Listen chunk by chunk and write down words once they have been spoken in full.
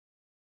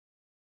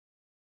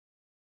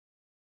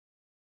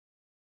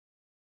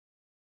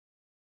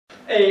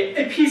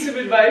a piece of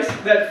advice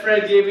that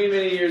Fred gave me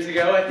many years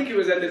ago. I think it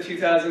was at the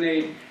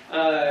 2008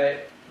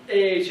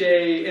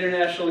 AHA,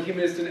 International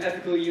Humanist and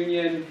Ethical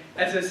Union,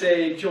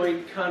 SSA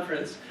joint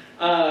conference,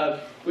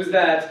 was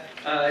that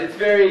it's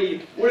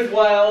very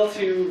worthwhile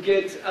to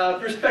get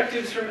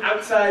perspectives from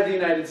outside the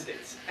United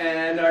States.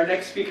 And our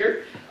next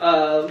speaker,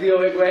 Leo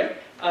Igwe,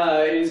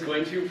 is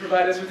going to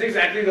provide us with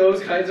exactly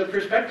those kinds of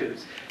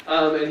perspectives.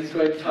 And he's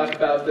going to talk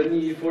about the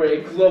need for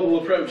a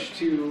global approach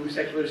to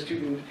secular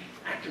student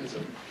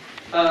activism.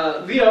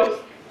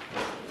 Leo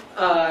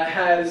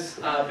has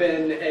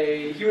been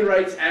a human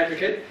rights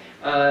advocate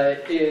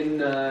in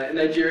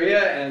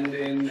Nigeria and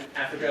in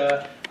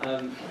Africa,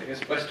 I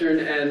guess Western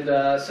and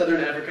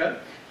Southern Africa,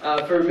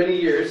 for many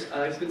years.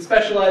 He's been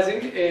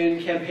specializing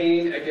in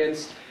campaigning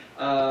against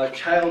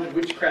child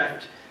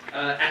witchcraft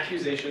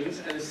accusations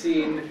and has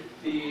seen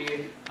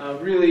the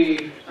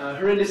really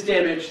horrendous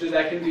damage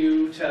that can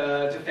do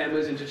to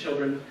families and to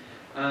children.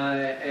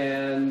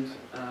 And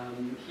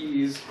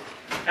he's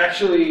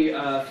actually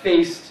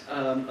faced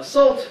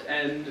assault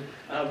and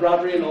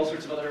robbery and all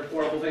sorts of other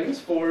horrible things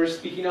for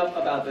speaking up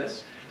about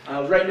this.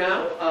 Right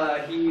now,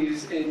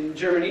 he's in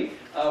Germany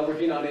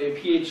working on a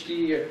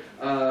PhD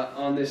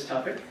on this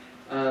topic.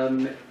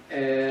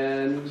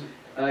 And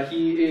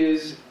he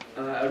is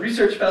a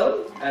research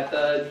fellow at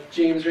the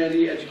James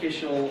Randi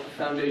Educational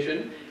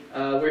Foundation,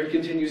 where he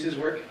continues his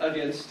work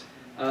against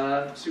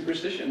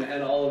superstition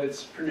and all of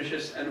its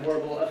pernicious and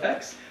horrible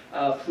effects.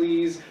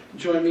 Please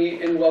join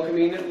me in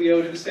welcoming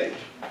Leo to the stage.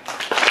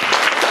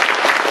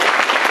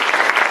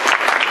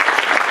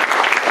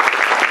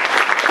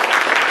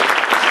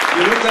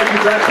 You look like you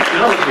brought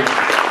technology.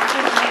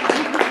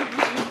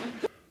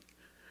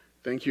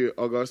 Thank you,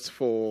 August,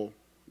 for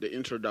the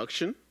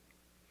introduction.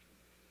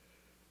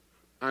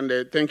 And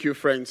thank you,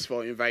 friends,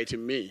 for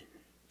inviting me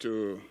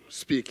to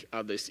speak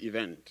at this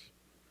event.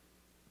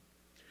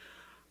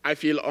 I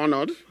feel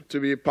honored to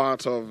be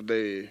part of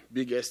the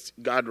biggest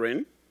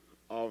gathering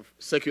of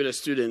secular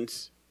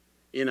students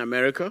in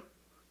America,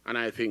 and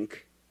I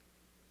think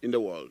in the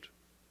world.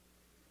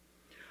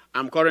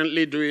 I'm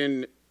currently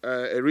doing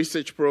a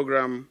research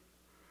program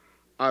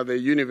at the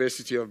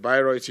University of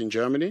Bayreuth in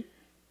Germany,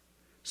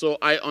 so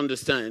I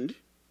understand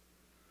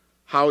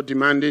how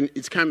demanding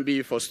it can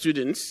be for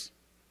students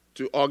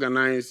to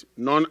organize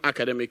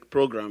non-academic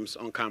programs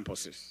on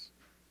campuses.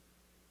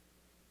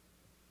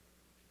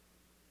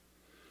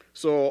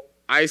 So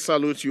I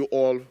salute you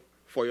all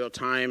for your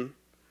time,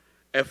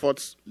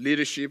 efforts,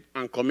 leadership,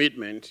 and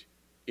commitment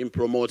in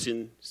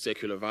promoting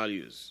secular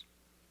values.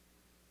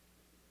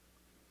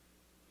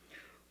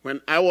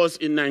 When I was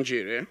in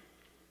Nigeria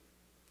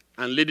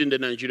and leading the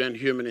Nigerian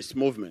Humanist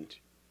movement,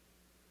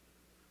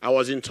 I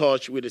was in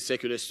touch with the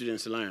Secular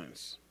Students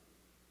Alliance.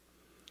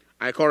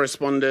 I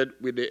corresponded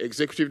with the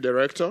executive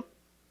director,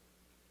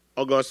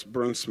 August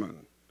Brunsman,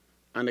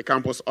 and the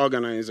campus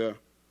organizer,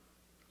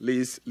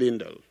 Liz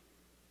Lindell.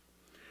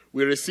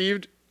 We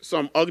received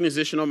some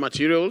organizational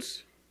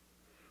materials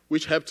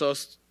which helped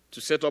us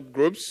to set up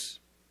groups,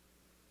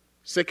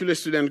 secular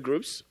student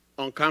groups,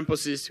 on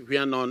campuses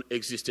where none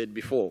existed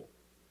before.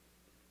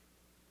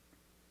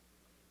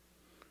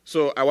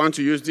 So I want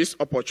to use this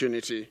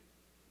opportunity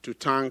to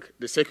thank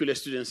the Secular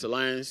Students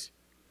Alliance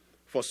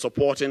for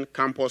supporting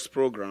campus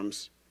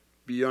programs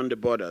beyond the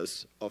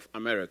borders of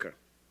America.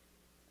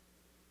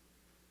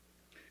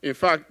 In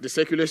fact, the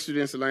Secular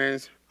Students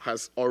Alliance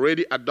has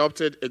already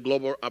adopted a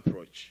global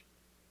approach.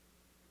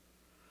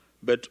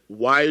 But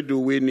why do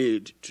we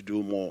need to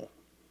do more?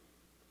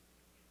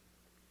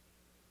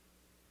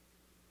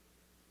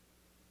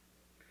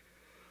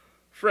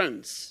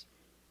 Friends,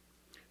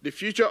 the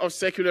future of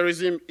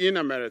secularism in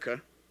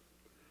America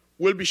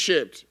will be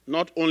shaped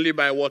not only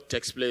by what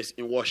takes place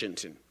in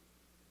Washington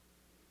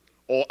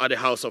or at the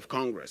House of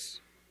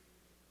Congress,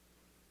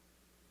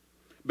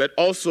 but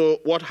also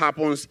what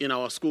happens in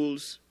our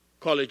schools,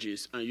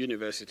 colleges, and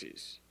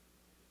universities.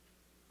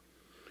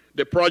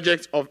 The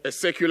project of a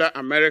secular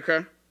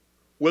America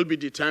will be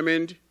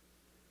determined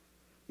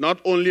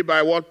not only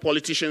by what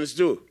politicians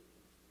do,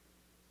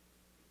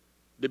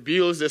 the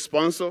bills they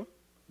sponsor,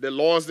 the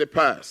laws they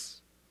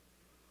pass,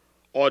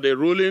 or the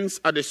rulings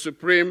at the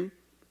Supreme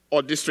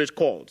or district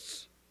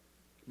courts,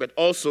 but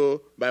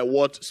also by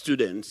what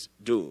students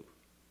do.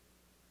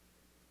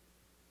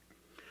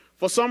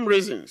 For some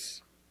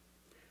reasons,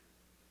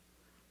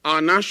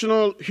 our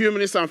national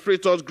humanist and free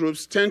thought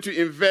groups tend to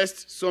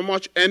invest so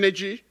much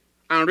energy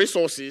and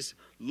resources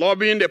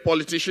lobbying the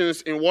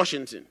politicians in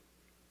Washington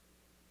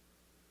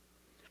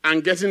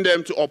and getting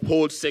them to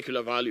uphold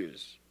secular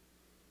values.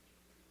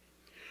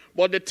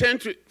 But they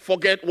tend to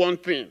forget one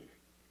thing,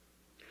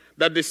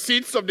 that the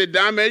seeds of the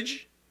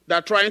damage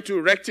they're trying to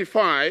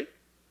rectify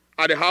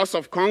at the House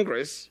of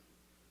Congress,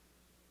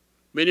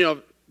 many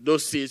of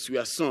those seeds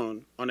were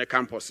sown on the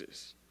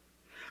campuses.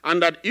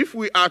 And that if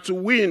we are to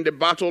win the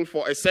battle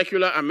for a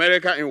secular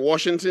America in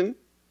Washington,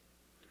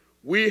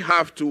 we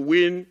have to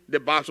win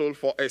the battle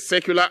for a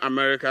secular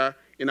America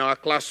in our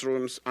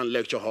classrooms and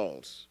lecture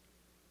halls.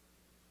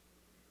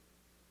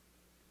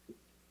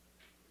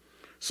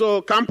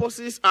 So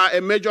campuses are a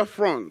major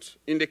front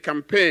in the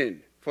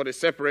campaign for the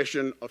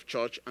separation of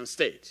church and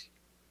state.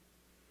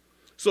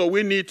 So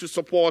we need to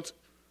support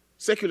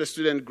secular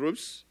student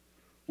groups.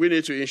 We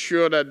need to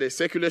ensure that the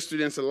Secular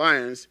Students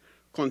Alliance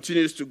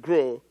continues to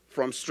grow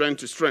from strength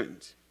to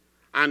strength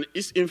and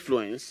its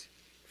influence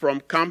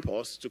from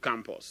campus to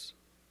campus.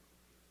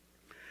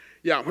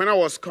 Yeah, when I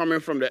was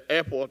coming from the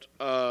airport,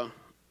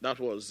 that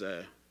was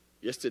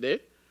yesterday,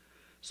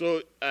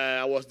 so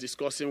I was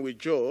discussing with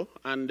Joe,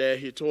 and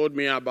he told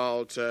me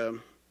about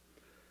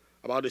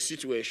the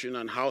situation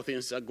and how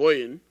things are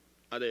going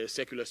at the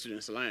Secular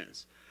Students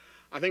Alliance.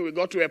 I think we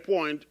got to a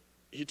point,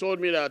 he told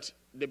me that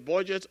the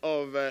budget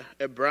of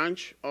a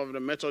branch of the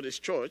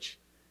Methodist Church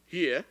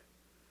here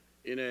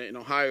in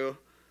Ohio,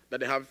 that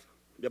they have,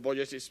 the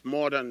budget is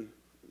more than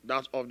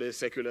that of the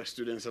Secular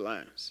Students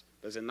Alliance.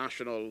 There's a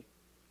national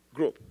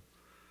group.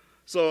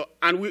 So,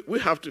 and we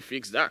have to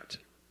fix that.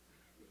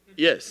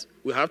 Yes,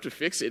 we have to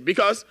fix it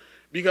because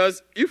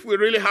if we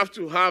really have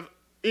to have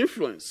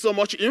influence, so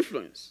much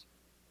influence,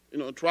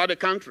 throughout the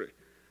country,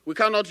 we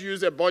cannot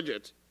use a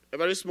budget, a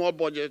very small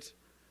budget,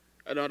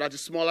 that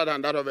is smaller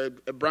than that of a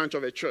branch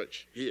of a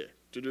church here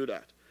to do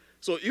that.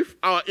 So if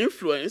our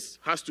influence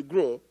has to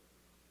grow,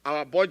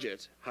 our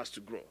budget has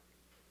to grow.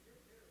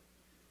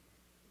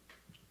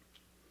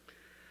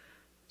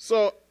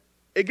 So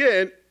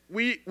again,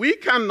 we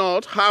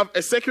cannot have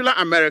a secular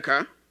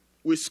America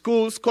with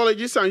schools,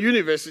 colleges, and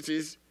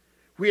universities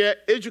where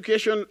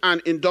education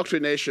and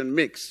indoctrination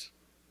mix,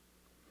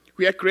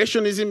 where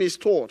creationism is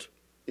taught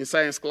in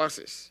science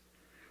classes,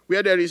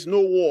 where there is no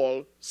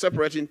wall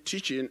separating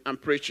teaching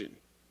and preaching,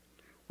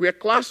 where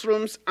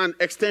classrooms are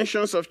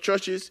extensions of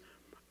churches,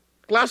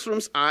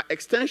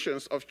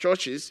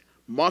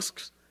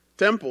 mosques,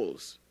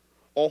 temples,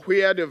 or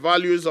where the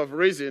values of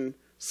reason,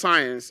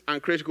 science,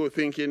 and critical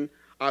thinking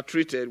are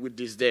treated with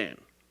disdain.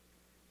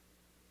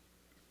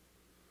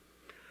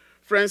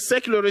 Friends,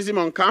 secularism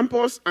on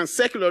campus and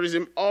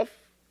secularism off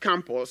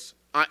campus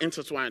are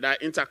intertwined, are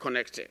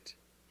interconnected.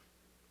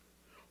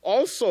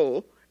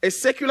 Also, a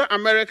secular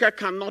America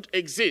cannot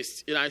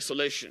exist in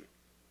isolation.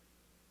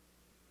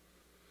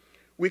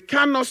 We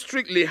cannot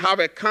strictly have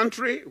a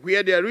country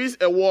where there is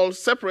a wall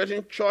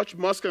separating church,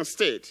 mosque, and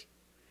state,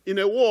 in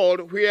a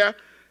world where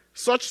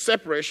such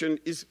separation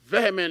is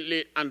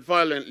vehemently and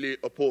violently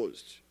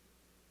opposed.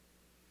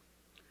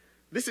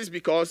 This is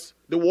because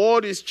the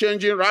world is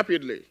changing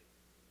rapidly.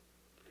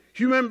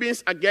 Human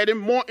beings are getting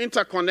more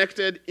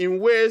interconnected in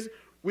ways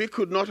we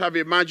could not have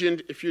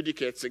imagined a few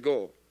decades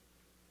ago.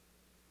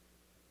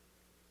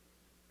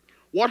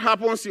 What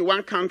happens in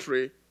one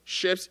country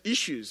shapes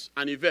issues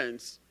and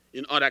events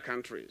in other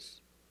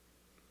countries.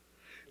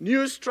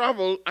 News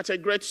travel at a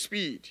great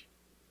speed.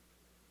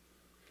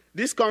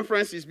 This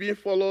conference is being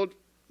followed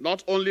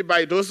not only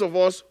by those of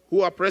us who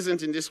are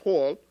present in this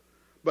hall,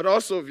 but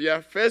also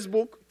via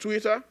Facebook,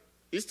 Twitter,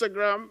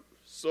 Instagram,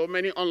 so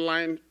many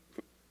online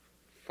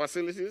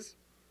facilities,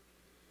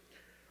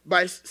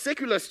 by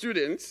secular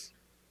students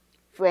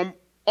from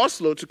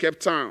Oslo to Cape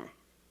Town,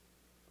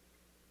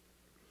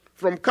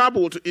 from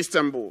Kabul to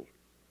Istanbul,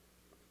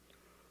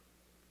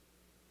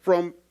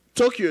 from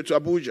Tokyo to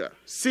Abuja,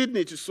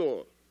 Sydney to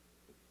Seoul.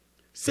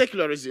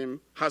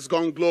 Secularism has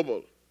gone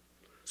global.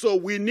 So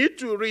we need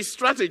to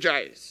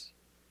re-strategize.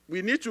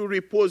 We need to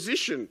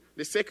reposition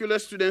the secular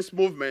students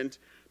movement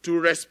to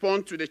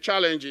respond to the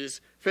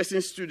challenges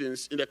facing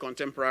students in the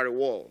contemporary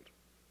world.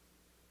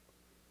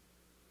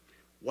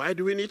 Why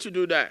do we need to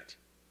do that?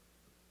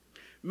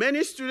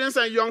 Many students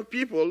and young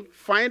people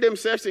find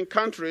themselves in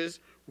countries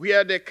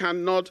where they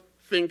cannot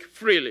think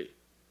freely,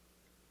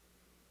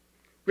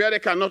 where they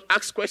cannot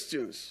ask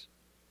questions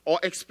or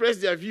express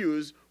their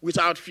views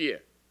without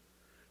fear.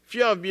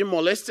 Fear of being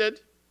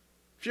molested,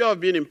 fear of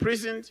being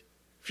imprisoned,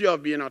 fear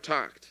of being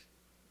attacked.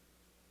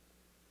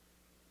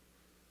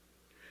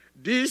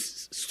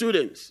 These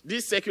students,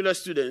 these secular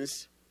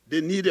students,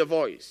 they need a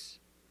voice.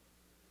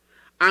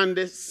 And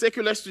the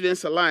Secular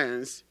Students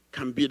Alliance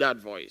can be that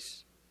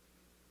voice.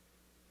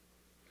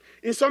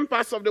 In some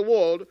parts of the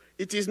world,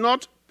 it is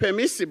not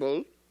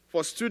permissible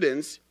for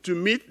students to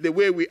meet the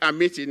way we are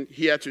meeting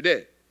here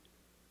today.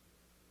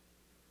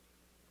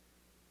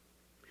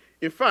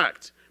 In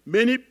fact,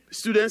 many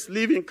students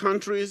live in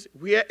countries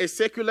where a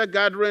secular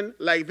gathering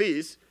like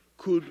this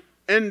could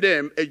earn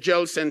them a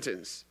jail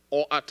sentence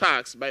or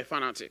attacks by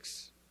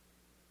fanatics.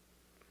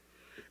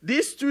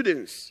 These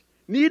students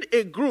need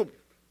a group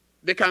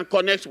they can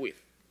connect with,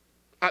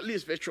 at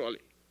least virtually.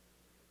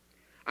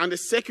 And the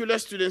Secular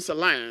Students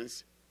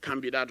Alliance can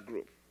be that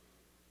group.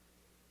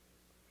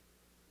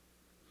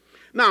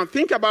 Now,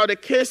 think about the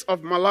case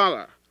of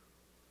Malala,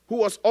 who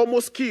was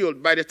almost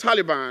killed by the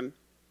Taliban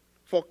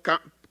for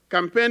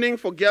campaigning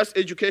for girls'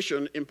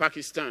 education in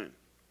Pakistan.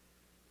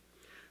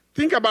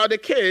 Think about the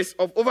case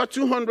of over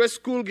 200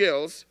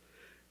 schoolgirls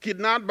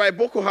kidnapped by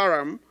Boko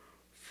Haram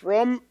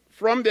from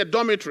their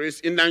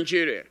dormitories in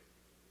Nigeria.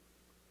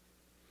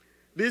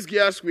 These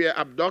girls were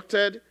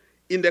abducted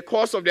in the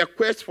course of their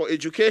quest for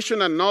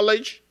education and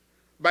knowledge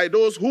by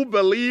those who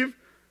believe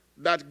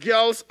that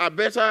girls are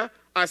better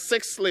as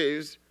sex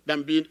slaves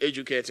than being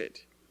educated.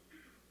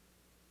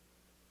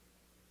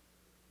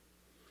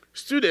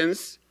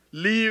 Students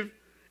live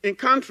in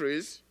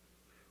countries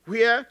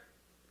where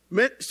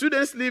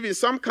students live in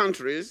some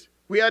countries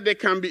where they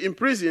can be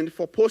imprisoned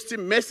for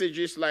posting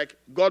messages like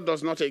God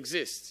does not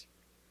exist,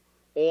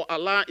 or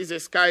Allah is a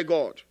sky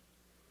god,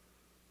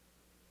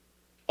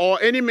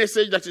 or any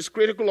message that is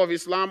critical of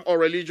Islam or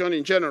religion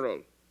in general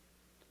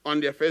on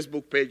their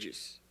Facebook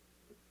pages.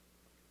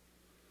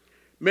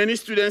 Many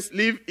students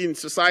live in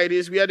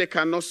societies where they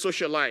cannot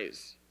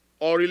socialize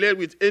or relate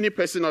with any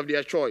person of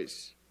their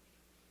choice.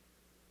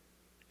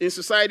 In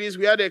societies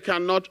where they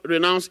cannot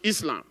renounce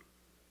Islam,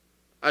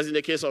 as in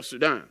the case of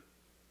Sudan,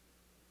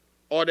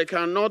 or they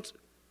cannot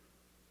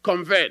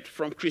convert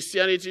from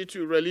Christianity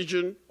to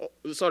religion,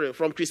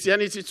 from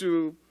Christianity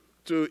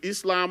to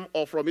Islam,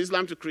 or from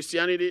Islam to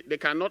Christianity. They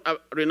cannot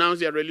renounce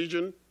their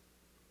religion.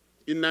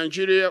 In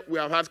Nigeria, we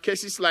have had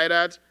cases like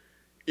that.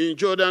 In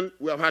Jordan,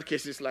 we have had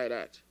cases like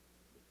that.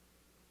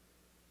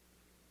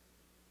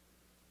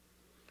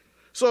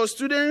 So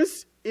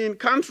students in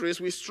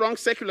countries with strong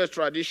secular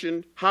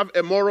tradition have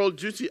a moral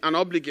duty and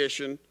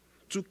obligation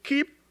to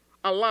keep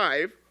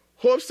alive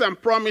hopes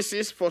and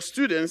promises for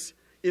students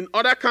in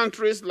other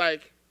countries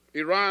like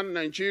Iran,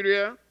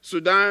 Nigeria,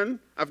 Sudan,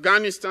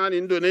 Afghanistan,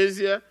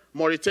 Indonesia,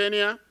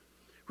 Mauritania,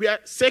 where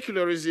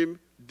secularism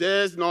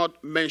does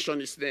not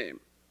mention its name.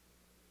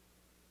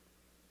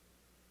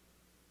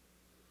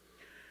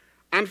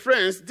 And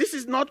friends, this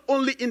is not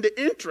only in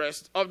the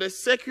interest of the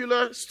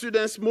secular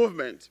students'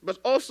 movement, but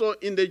also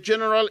in the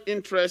general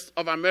interest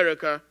of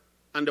America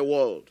and the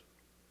world.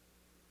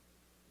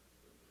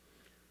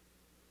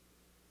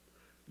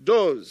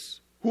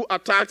 Those who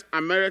attacked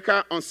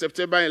America on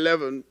September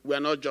 11 were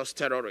not just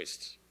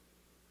terrorists.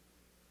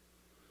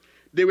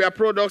 They were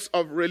products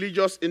of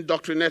religious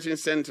indoctrinating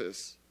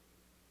centers,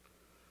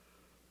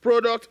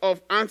 product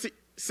of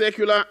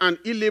anti-secular and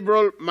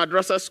illiberal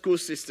madrasa school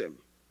system.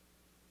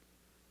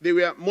 They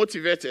were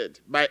motivated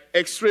by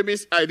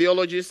extremist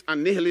ideologies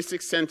and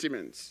nihilistic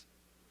sentiments,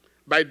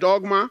 by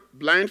dogma,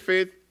 blind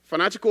faith,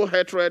 fanatical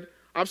hatred,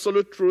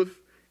 absolute truth,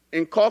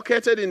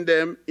 inculcated in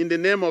them in the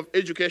name of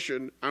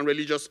education and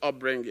religious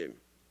upbringing.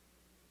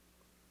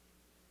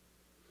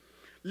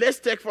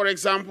 Let's take, for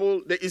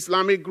example, the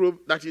Islamic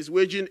group that is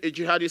waging a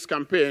jihadist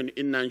campaign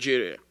in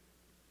Nigeria.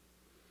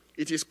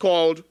 It is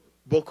called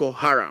Boko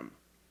Haram,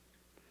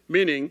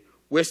 meaning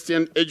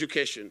Western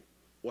education,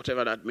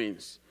 whatever that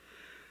means.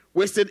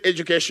 Western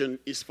education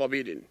is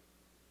forbidden.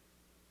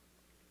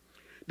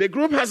 The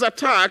group has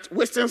attacked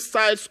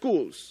Western-style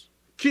schools,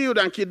 killed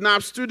and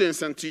kidnapped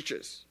students and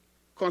teachers,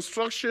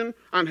 construction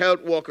and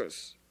health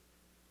workers.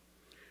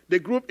 The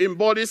group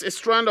embodies a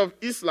strand of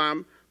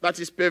Islam that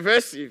is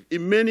pervasive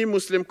in many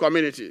Muslim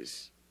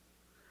communities,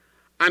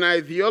 an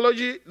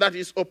ideology that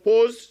is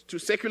opposed to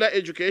secular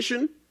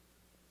education,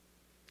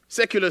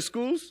 secular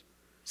schools,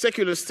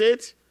 secular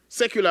state,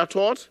 secular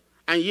thought,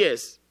 and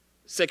yes,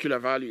 secular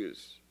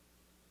values.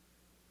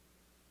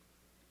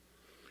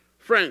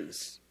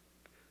 Friends,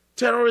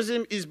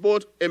 terrorism is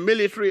both a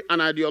military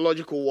and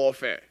ideological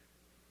warfare.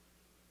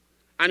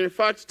 And in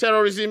fact,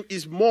 terrorism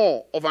is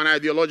more of an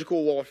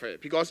ideological warfare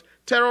because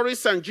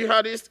terrorists and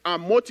jihadists are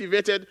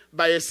motivated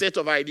by a set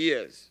of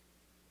ideas.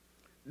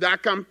 They are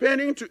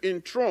campaigning to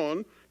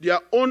enthrone their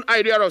own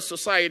idea of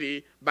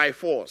society by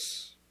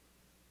force.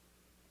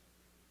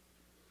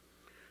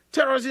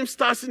 Terrorism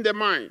starts in the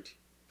mind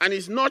and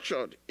is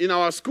nurtured in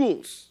our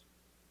schools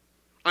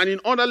and in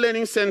other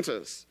learning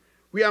centers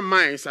where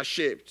minds are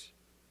shaped.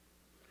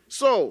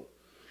 So,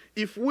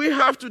 if we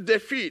have to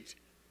defeat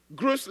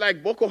groups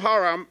like Boko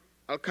Haram,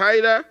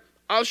 Al-Qaeda,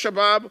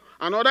 Al-Shabaab,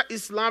 and other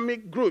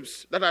Islamic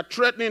groups that are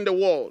threatening the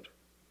world,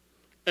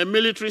 a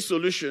military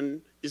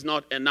solution is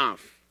not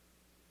enough.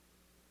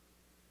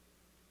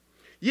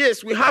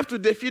 Yes, we have to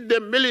defeat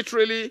them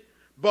militarily,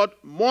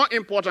 but more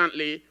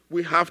importantly,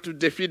 we have to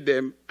defeat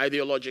them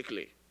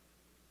ideologically.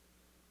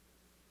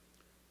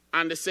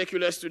 And the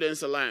Secular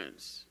Students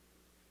Alliance,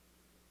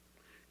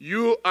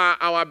 you are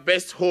our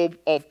best hope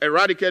of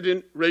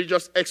eradicating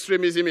religious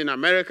extremism in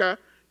America.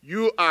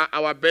 You are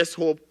our best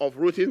hope of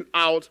rooting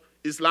out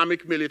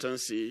Islamic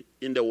militancy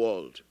in the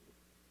world.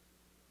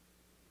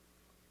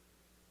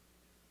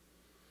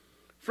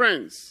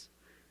 Friends,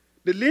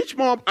 the lynch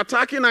mob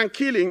attacking and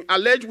killing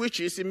alleged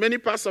witches in many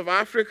parts of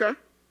Africa,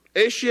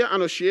 Asia,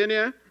 and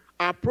Oceania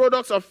are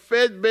products of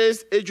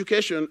faith-based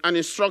education and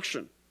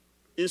instruction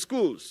in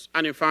schools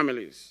and in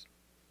families.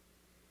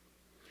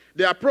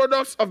 They are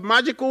products of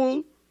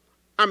magical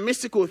and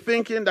mystical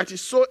thinking that is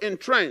so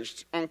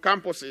entrenched on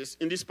campuses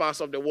in these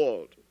parts of the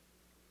world.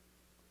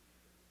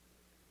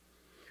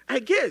 I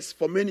guess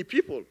for many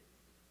people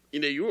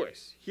in the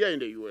US, here in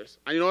the US,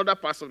 and in other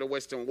parts of the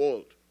Western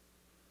world,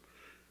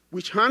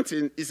 witch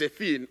hunting is a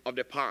thing of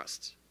the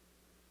past.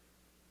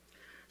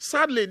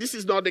 Sadly, this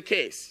is not the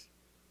case.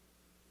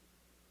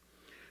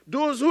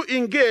 Those who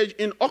engage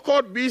in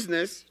occult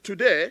business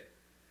today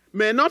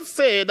may not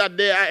say that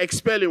they are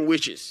expelling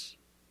witches.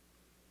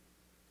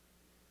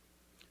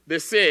 They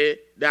say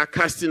they are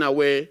casting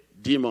away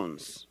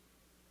demons.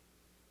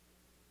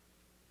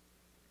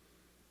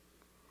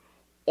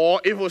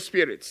 or evil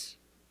spirits,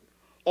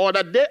 or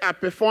that they are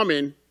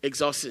performing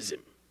exorcism.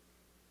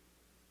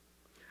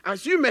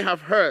 As you may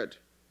have heard,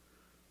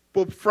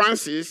 Pope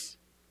Francis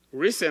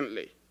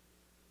recently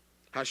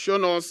has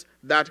shown us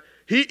that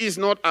he is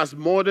not as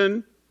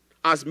modern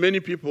as many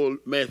people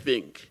may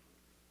think.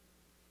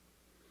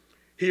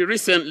 He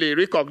recently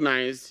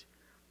recognized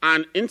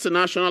an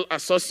international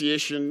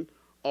association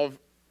of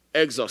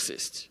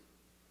exorcists,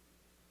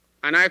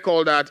 and I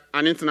call that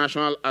an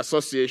international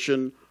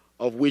association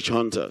of witch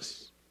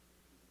hunters.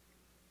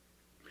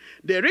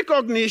 The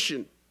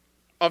recognition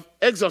of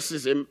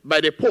exorcism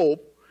by the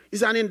Pope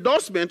is an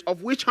endorsement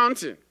of witch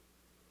hunting,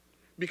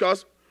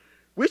 because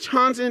witch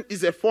hunting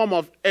is a form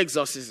of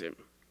exorcism,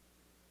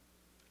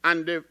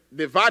 and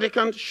the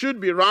Vatican should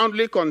be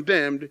roundly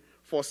condemned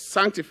for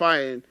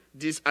sanctifying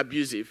this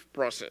abusive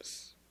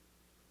process.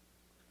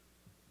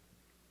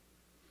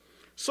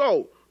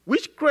 So,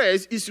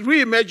 witchcraft is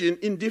re-emerging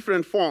in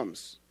different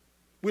forms,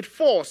 with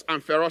force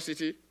and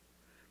ferocity,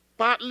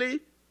 partly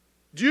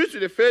due to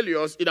the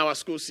failures in our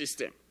school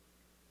system.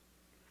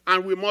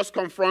 And we must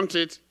confront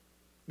it,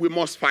 we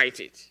must fight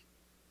it.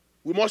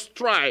 We must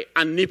try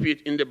and nip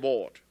it in the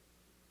bud.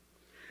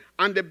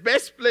 And the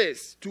best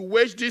place to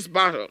wage this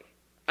battle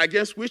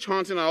against witch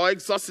hunting or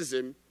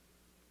exorcism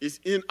is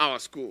in our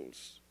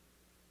schools.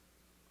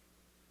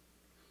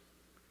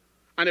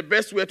 And the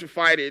best way to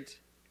fight it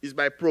is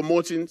by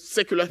promoting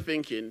secular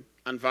thinking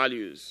and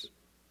values.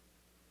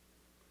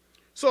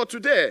 So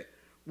today,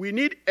 we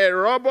need a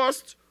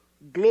robust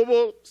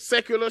global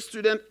secular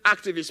student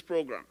activist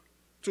program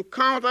to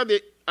counter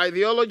the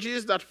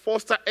ideologies that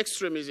foster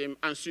extremism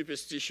and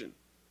superstition.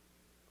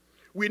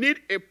 We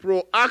need a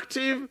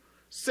proactive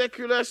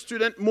secular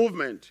student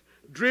movement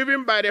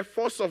driven by the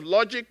force of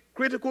logic,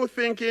 critical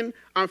thinking,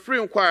 and free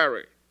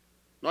inquiry,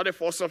 not the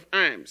force of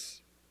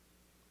arms,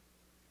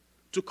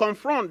 to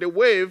confront the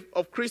wave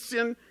of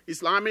Christian,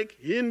 Islamic,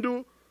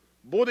 Hindu,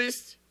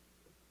 Buddhist,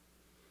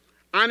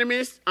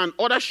 animist, and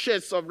other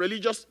shades of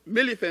religious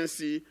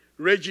militancy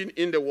raging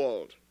in the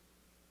world.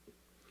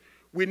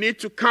 We need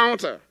to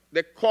counter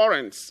the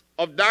currents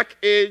of dark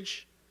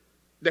age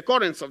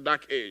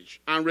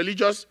and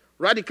religious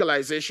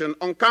radicalization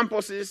on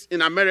campuses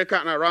in America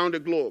and around the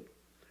globe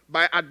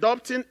by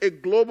adopting a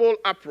global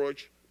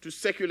approach to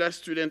secular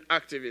student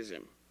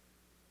activism.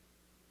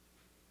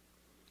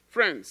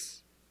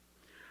 Friends,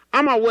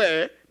 I'm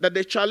aware that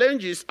the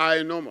challenges are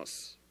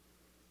enormous,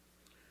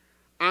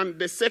 and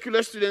the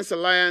Secular Students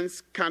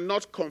Alliance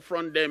cannot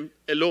confront them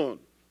alone.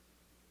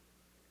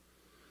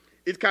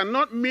 It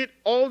cannot meet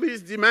all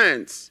these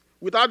demands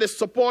without the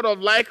support of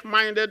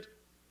like-minded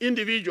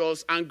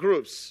individuals and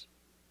groups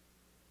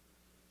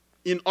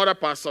in other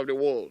parts of the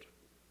world.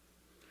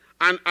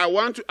 And I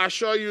want to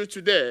assure you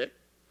today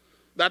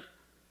that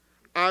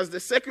as the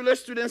Secular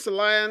Students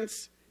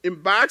Alliance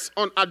embarks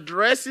on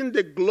addressing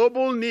the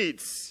global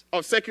needs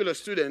of secular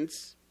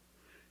students,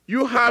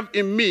 you have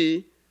in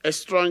me a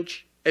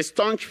staunch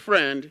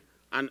friend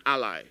and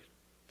ally.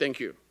 Thank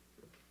you.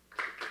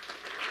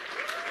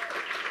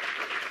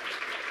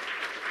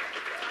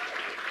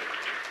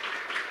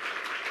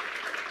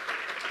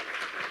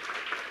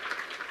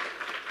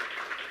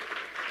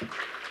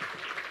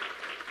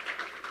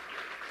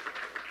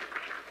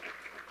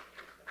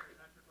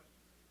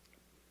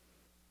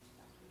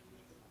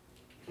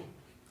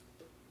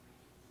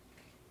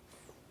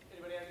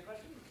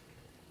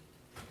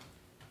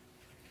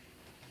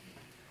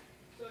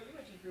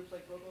 Groups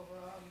like Boko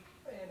Haram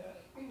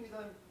and these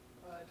other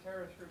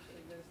terrorist groups that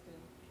exist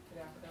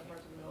in Africa and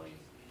parts of the Middle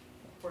East.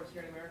 Of course,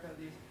 here in America,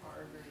 these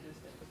are very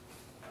distant.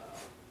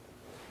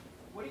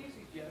 What do you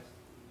suggest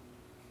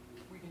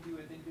we can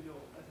do as individual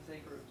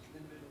SSA groups,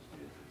 individual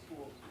students in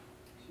schools,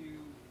 to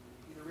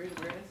either raise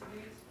awareness of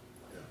these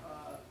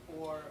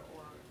or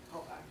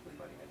help actively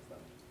fight against them?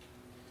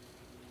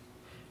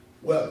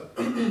 Well,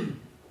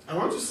 I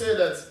want to say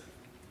that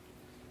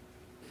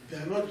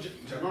they're not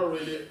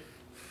really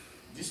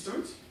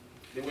distant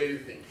the way you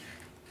think.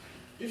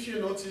 If you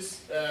notice,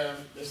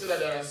 they say that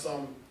there are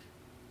some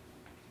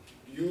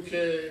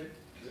UK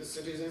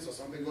citizens or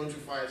something going to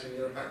fight in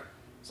Iraq.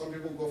 Some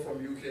people go from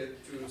UK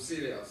to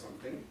Syria or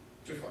something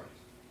to fight.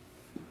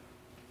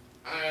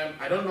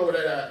 I don't know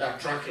whether they're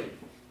tracking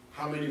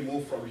how many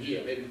move from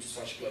here, maybe to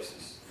such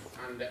places.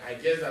 And I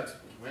guess that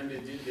when they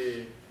did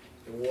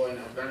the war in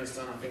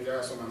Afghanistan, I think there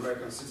are some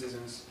American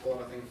citizens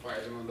caught, I think,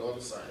 fighting on the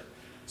other side.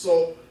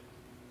 So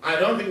I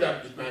don't think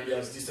that it might be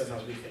as distant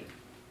as we think.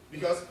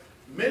 Because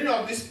many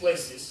of these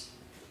places,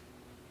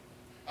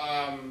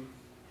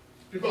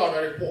 people are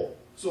very poor.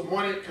 So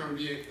money can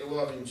be a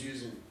way of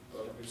inducing a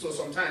lot of people. So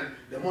sometimes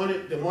the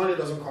money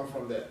doesn't come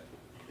from there.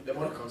 The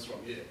money comes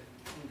from here.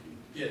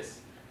 Yes.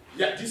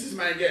 Yeah, this is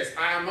my guess.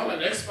 I am not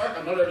an expert,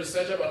 I'm not a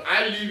researcher, but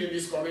I live in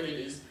these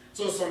communities.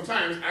 So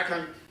sometimes I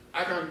can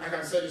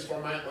say this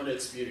from my own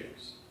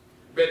experience.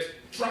 But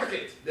track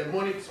it. The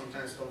money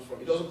sometimes comes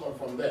from, it doesn't come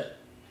from there.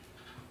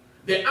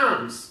 The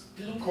arms,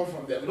 they don't come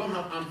from there. We don't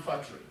have arm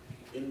factory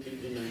in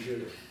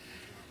Nigeria.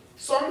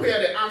 Somewhere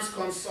the arms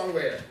come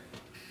somewhere.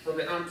 from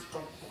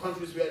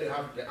countries where they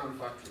have the armed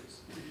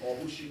factories or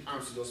who ship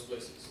arms to those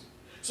places.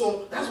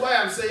 So that's why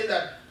I'm saying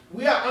that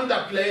we are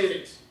underplaying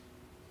it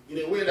in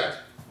a way that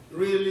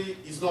really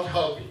is not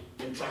helping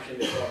in tracking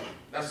the problem.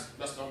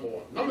 That's number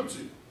one. Number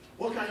two,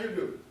 what can you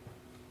do?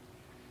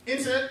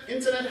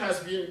 Internet has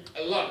been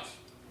a lot.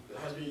 It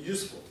has been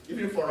useful,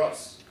 even for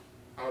us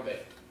out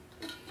there.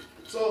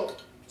 So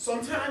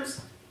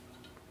sometimes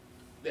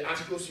the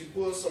articles you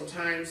post,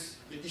 sometimes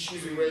the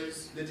issues you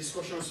raise, the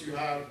discussions you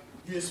have,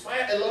 you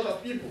inspire a lot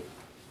of people.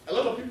 A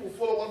lot of people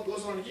follow what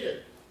goes on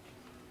here.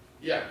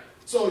 Yeah.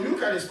 So you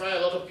can inspire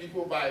a lot of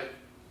people by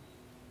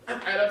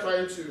either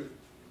trying to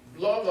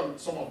blog on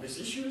some of these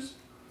issues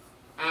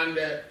and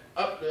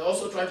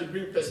also trying to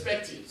bring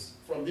perspectives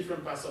from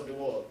different parts of the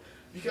world.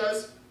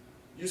 Because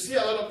you see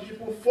a lot of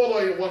people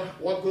following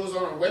what goes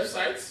on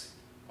websites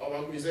of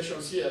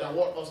organizations here than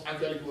what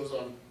actually goes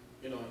on,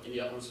 in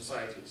their own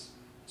societies.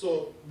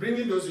 So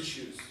bringing those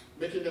issues,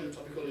 making them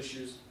topical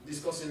issues,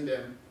 discussing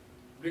them,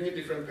 bringing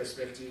different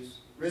perspectives,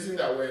 raising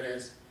the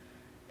awareness,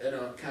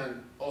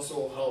 can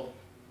also help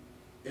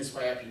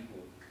inspire people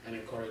and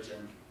encourage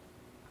them.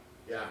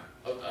 Yeah,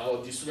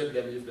 I'll dissuade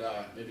them if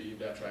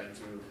they're trying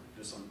to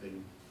do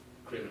something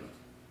criminal.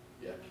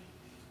 Yeah.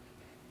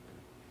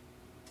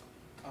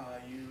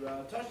 You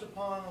touched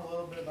upon a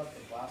little bit about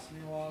the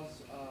blasphemy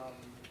laws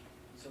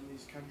in some of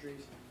these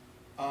countries.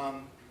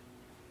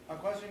 My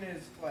question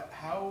is, like,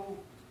 how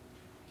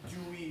do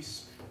we?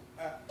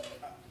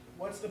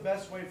 What's the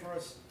best way for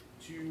us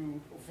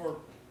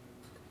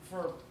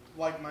for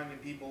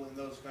like-minded people in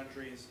those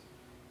countries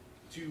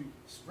to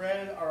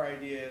spread our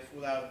ideas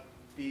without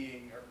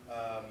being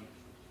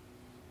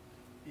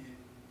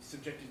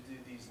subjected to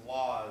these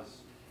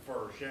laws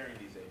for sharing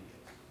these ideas?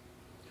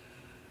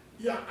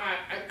 Yeah,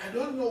 I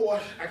don't know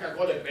what I can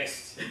call the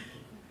best.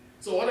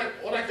 So what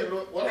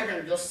I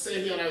can just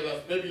say here now is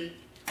that maybe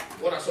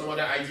what are some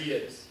other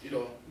ideas,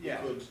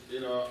 Yeah. we could,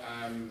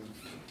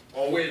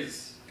 or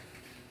ways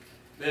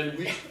then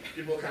which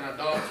people can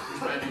adopt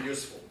which might be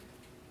useful.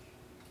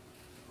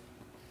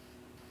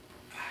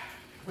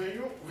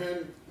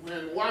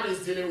 When one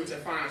is dealing with a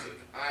fanatic,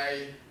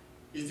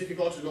 it's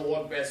difficult to know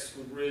what best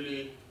could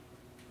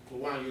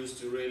one use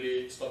to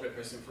really stop a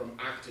person from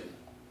acting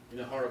in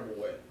a horrible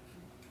way.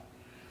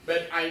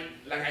 But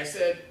like I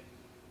said,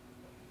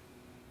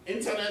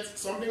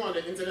 something on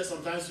the internet,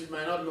 sometimes you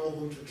might not know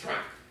whom to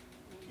track.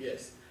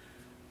 Yes.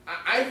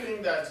 I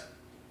think that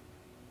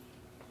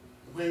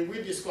when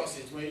we discuss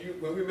it,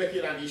 when we make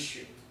it an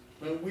issue,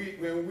 when we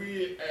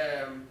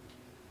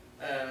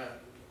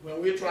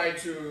try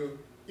to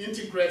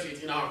integrate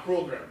it in our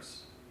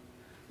programs,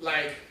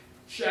 like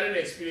sharing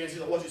experiences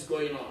of what is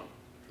going on.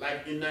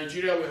 Like in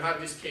Nigeria, we had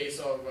this case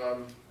of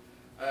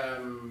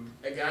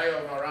a guy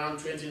of around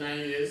 29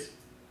 years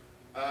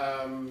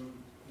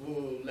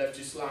who left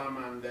Islam,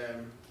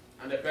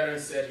 and the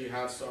parents said he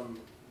had some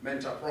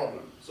mental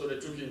problem, so they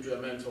took him to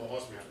a mental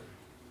hospital.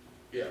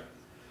 Yeah.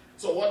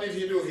 So what did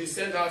he do? He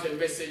sent out a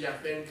message, I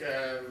think,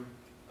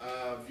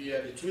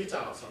 via the Twitter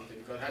or something,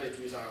 because he had a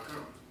Twitter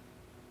account.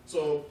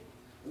 So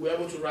we were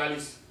able to rally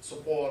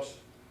support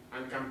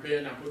and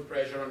campaign and put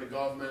pressure on the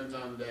government,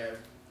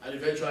 and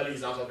eventually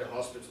he's out of the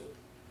hospital.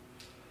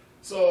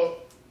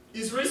 So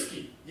it's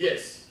risky,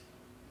 yes,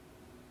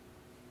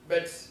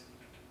 but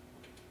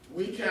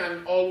we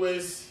can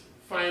always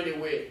find a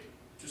way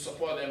to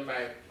support them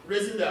by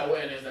raising the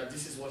awareness that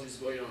this is what is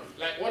going on.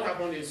 Like what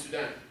happened in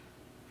Sudan.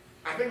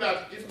 I think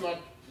that if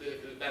not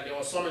that there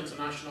was some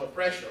international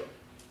pressure,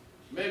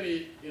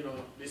 maybe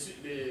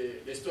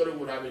the story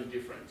would have been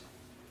different.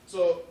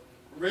 So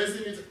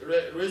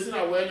raising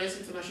awareness,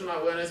 international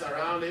awareness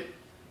around it,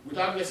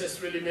 without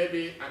necessarily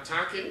maybe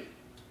attacking,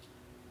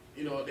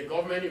 the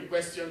government in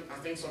question. I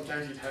think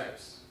sometimes it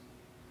helps.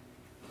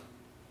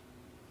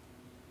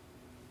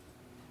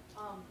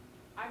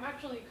 I'm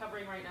actually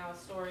covering right now a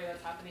story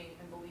that's happening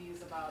in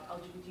Belize about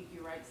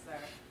LGBTQ rights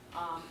there,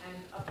 and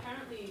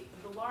apparently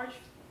the large,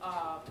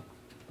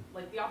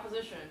 the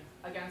opposition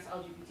against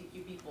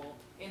LGBTQ people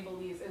in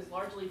Belize is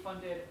largely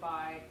funded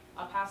by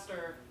a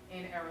pastor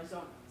in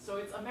Arizona. So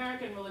it's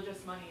American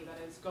religious money that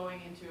is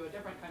going into a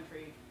different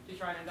country to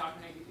try and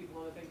indoctrinate these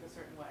people who think a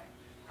certain way.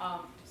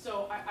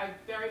 So I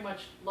very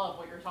much love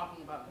what you're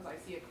talking about, because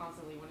I see it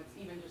constantly when it's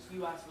even just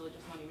U.S.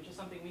 religious money, which is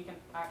something we can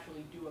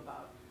actually do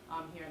about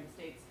here in the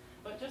States.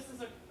 But just as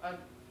an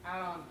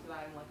add-on to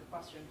that and like a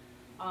question,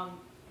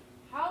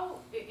 how,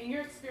 in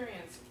your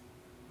experience,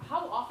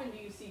 how often do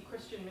you see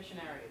Christian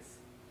missionaries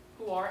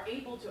who are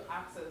able to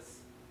access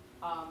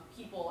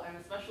people, and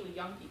especially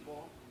young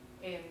people,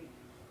 in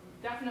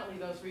definitely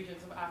those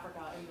regions of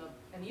Africa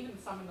and even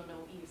some in the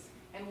Middle East?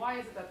 And why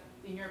is it that,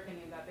 in your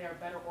opinion, that they are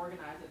better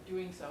organized at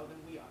doing so than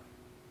we are?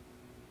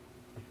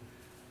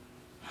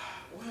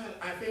 Well,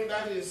 I think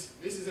this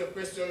is a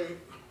question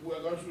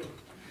we're going to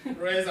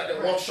raise at the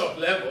workshop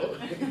level.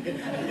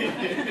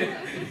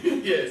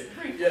 Yes.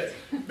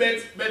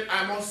 But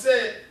I must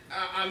say,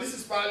 and this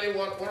is probably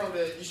one of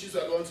the issues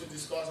we're going to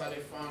discuss at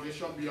the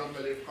Foundation Beyond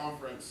Belief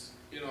conference.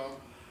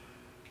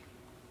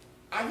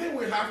 I think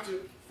we have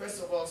to,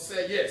 first of all,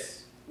 say,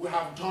 yes, we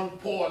have done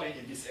poorly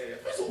in this area.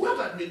 First of all, we have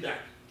to admit that.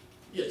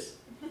 Yes.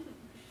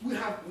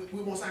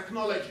 We must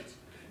acknowledge it.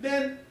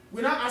 Then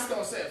we now ask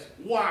ourselves,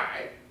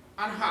 why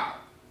and how?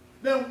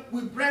 Then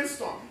we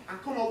brainstorm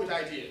and come up with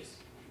ideas.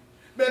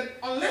 But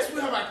unless we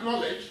have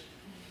acknowledged,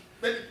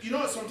 but you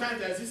know, sometimes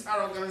there's this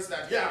arrogance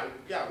that, yeah,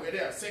 we're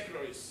there,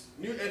 secularists,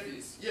 new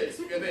atheists, yes,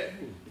 we're there.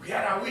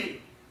 Where are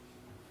we?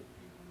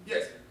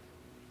 Yes.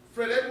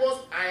 Fred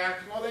Edwards, I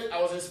acknowledge,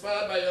 I was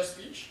inspired by your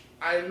speech.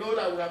 I know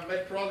that we have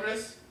made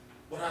progress,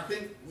 but I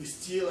think we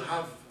still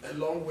have a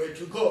long way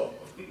to go.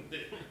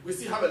 We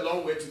still have a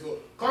long way to go.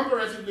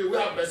 Comparatively, we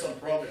have made some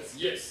progress.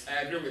 Yes,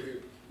 I agree with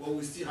you, but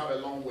we still have a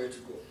long way to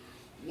go.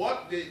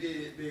 What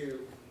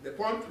the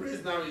point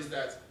raised now is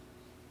that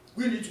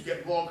we need to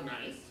get more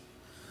organized.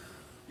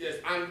 Yes,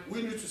 and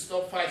we need to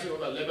stop fighting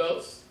over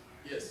labels.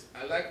 Yes,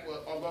 I like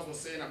what August was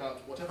saying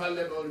about whatever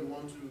level you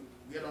want to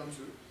get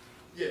onto.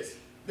 Yes,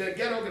 then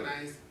get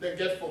organized, then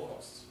get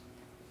focused.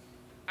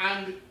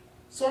 And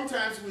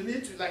sometimes we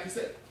need to, like you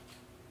said,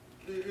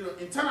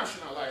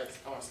 internationalize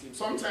our scheme.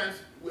 Sometimes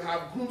we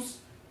have groups,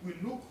 we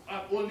look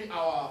at only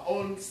our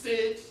own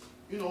state,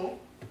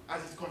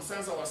 as it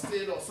concerns our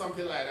state or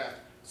something like that.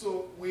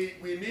 So we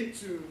need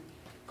to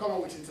come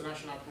up with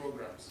international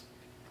programs.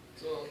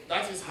 So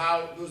that is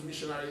how those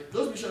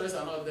missionaries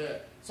are not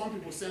there. Some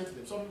people sent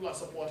them, some people are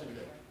supporting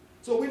them.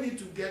 So we need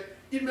to get,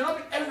 it may not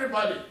be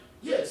everybody,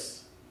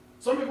 yes.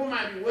 Some people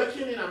might be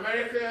working in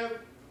America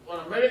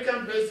on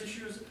American-based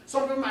issues.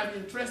 Some people might be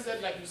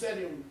interested, like you said,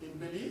 in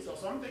Belize or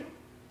something.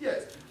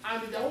 Yes,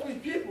 and there will be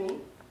people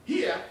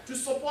here to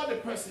support the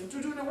person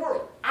to do the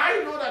work. I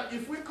know that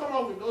if we come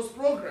up with those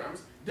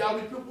programs, there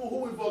will be people who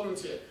will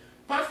volunteer.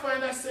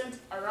 Pathfinder sent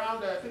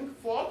around, I think,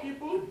 4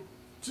 people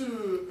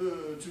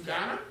to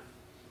Ghana,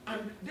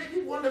 and they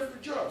did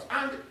wonderful jobs.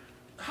 And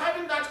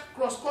having that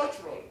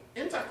cross-cultural,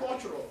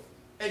 intercultural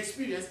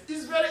experience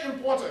is very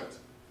important,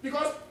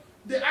 because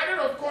the idea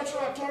of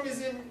cultural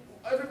atomism,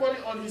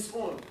 everybody on his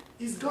own,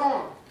 is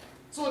gone.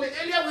 So the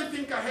earlier we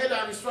think ahead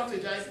and we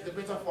strategize, the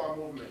better for our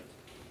movement.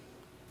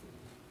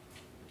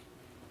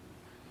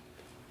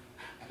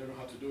 I don't know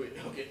how to do it.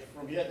 Okay,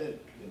 from here then,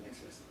 the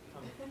next lesson.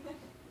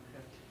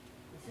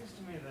 It seems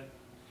to me that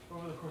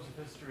over the course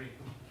of history,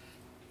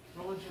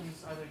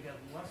 religions either get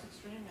less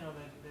extreme,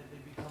 they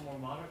become more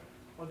moderate,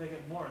 or they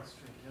get more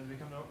extreme, they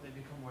become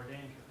more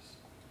dangerous.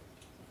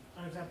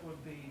 An example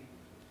would be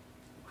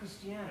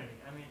Christianity.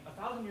 I mean,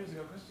 1,000 years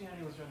ago,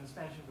 Christianity was during the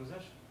Spanish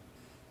Inquisition.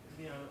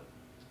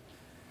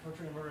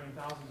 Torturing and murdering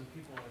thousands of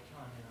people at a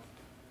time,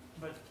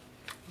 But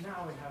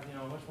now we have,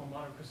 a much more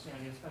modern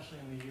Christianity, especially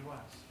in the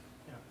U.S.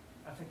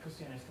 I think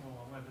Christianity has come a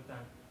long way, but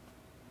then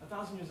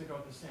 1,000 years ago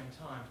at the same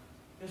time,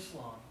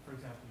 Islam, for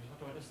example, you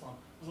talked about Islam,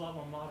 was a lot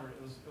more moderate.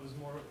 There was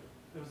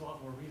a lot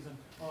more reason.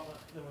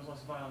 There was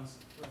less violence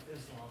with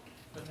Islam,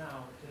 but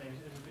now today it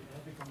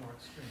has become more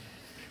extreme.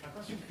 My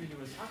question for you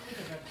is, how can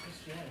we prevent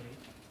Christianity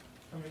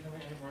from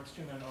becoming any more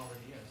extreme than it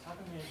already is? How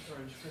can we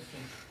encourage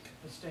Christians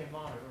to stay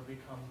moderate or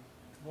become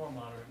more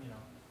moderate,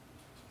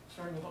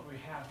 starting with what we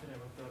have today,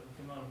 with the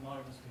amount of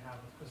moderateness we have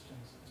with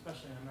Christians,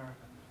 especially in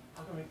America.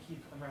 How can we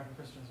keep American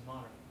Christians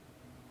moderate?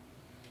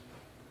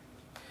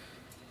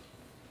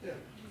 Yeah,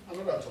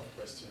 another tough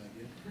question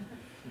again.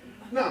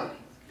 Now,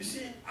 you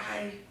see,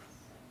 I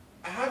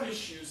have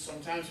issues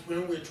sometimes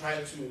when we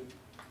try to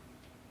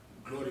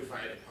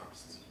glorify the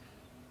past.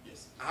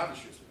 Yes, I have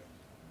issues with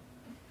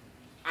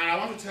that. And I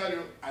want to tell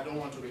you, I don't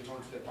want to return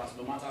to the past,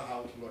 no matter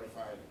how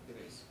glorified it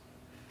is.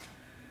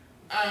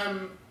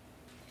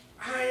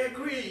 I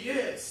agree,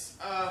 yes.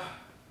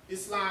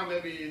 Islam,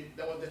 maybe,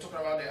 they talk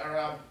about the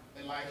Arab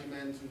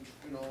Enlightenment,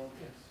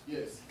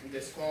 yes, with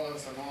the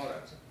scholars and all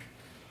that.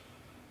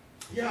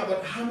 Yeah,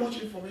 but how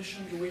much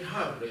information do we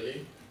have,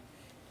 really?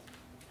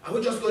 Are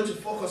we just going to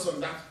focus on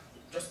that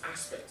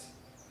aspect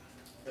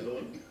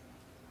alone?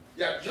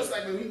 Yeah, just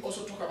like when we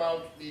also talk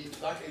about the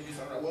Dark Ages,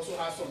 we also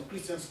have some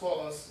Christian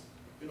scholars,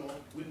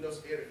 within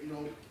those areas,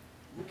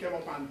 who came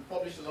up and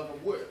published a lot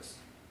of works.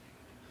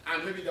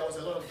 And maybe there was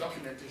a lot of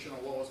documentation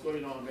of what was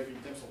going on, maybe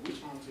in terms of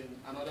witch hunting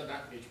and other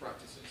Dark Age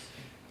practices.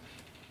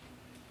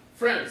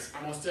 Friends,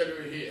 I must tell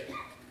you here,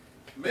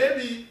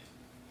 maybe,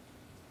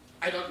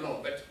 I don't know,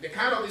 but the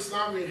kind of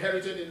Islam we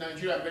inherited in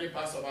Nigeria and many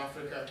parts of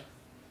Africa,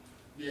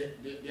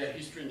 their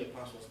history in the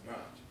past was bad.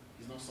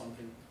 It's not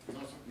something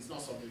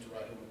to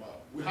write home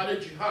about. We had a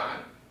jihad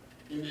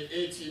in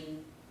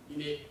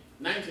the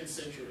 19th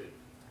century.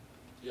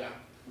 Yeah,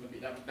 maybe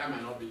that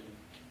might not be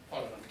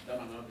relevant. That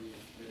might not be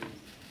maybe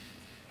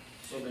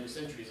so many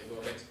centuries ago,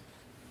 but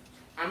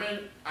I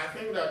mean, I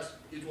think that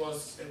it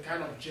was a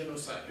kind of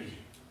genocide.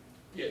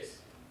 Yes.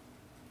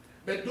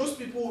 But those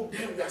people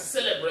then were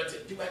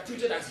celebrated. They were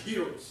treated as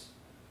heroes.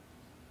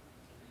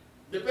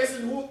 The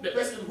person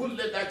who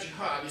led that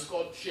jihad is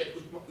called Sheikh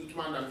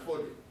Uthman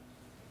al-Fodi.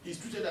 He's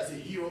treated as a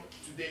hero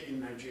today in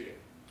Nigeria.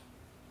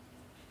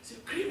 He's a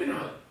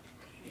criminal.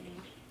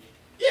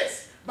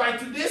 Yes, by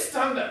today's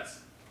standards,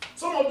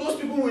 some of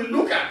those people will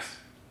look at,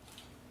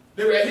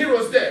 they were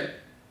heroes then,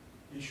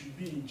 they should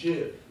be in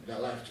jail in their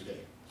life today.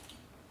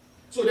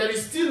 So there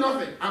is still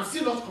nothing. I'm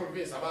still not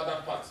convinced about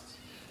that past.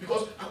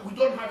 Because we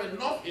don't have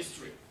enough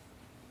history.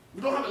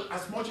 We don't have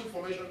as much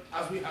information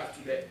as we have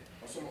today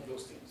for some of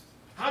those things.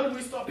 How do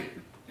we stop it?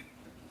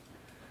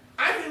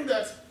 I think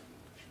that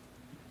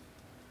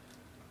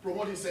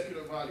promoting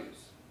secular values,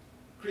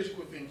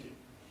 critical thinking,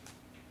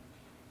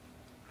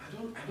 I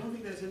don't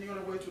think there's any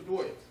other way to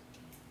do it.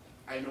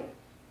 I know.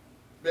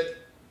 But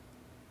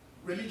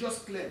religious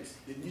claims,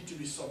 they need to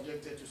be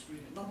subjected to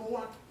scrutiny. Number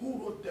one, who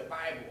wrote the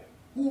Bible?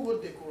 Who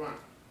wrote the Quran?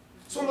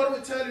 Somebody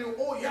will tell you,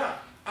 oh yeah,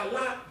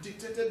 Allah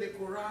dictated the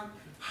Quran.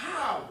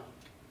 How?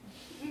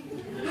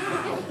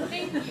 How?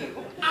 Thank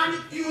you.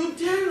 And you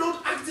dare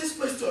not ask this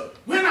question.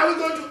 When are we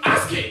going to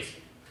ask it?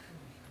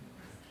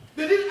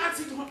 They didn't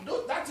ask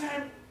it. That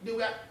time, they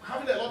were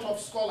having a lot of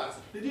scholars.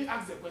 They didn't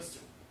ask the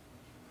question.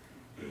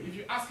 If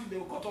you ask it, they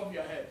will cut off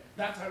your head.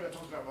 That's how we're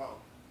talking about.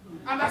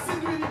 And they're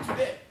still doing it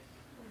today.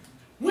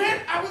 When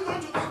are we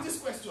going to ask this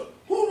question?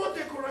 Who wrote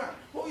the Quran?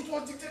 Oh, it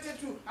was dictated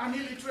to an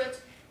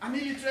illiterate. An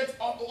illiterate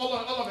all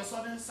of a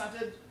sudden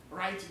started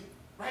writing.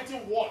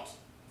 Writing what?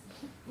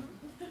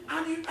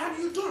 And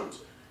you don't.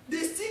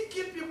 They still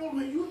keep people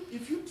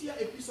if you tear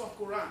a piece of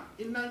Quran.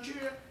 In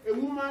Nigeria, a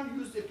woman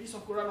used a piece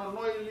of Quran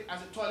unknowingly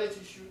as a toilet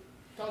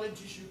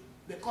tissue.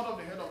 They cut off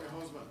the head of her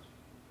husband.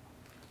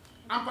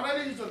 And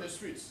paraded it on the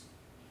streets.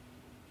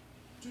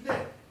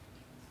 Today.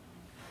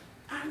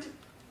 And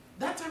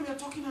that time we are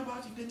talking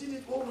about, if they did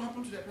it, what would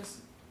happen to the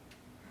person?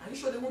 Are you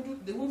sure they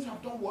won't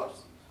have done what?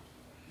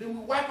 They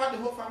will wipe out the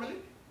whole family?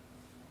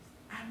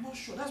 I'm not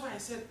sure. That's why I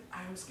said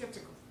I am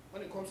skeptical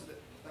when it comes to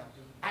that.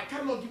 I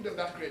cannot give them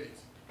that credit.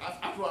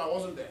 After all, I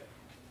wasn't there.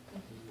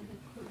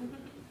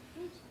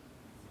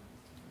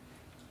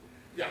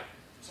 Yeah.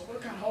 Somebody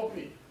can help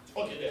me.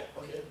 Okay, there.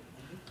 Okay.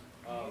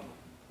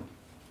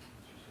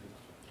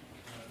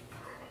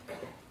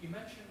 You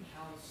mentioned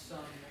how some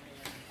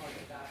in parts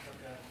of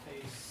Africa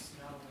face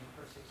not only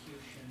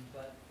persecution,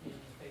 but in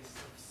the face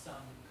of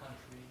some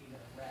countries, even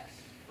arrest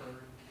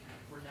for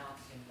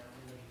renouncing their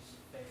religious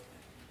faith.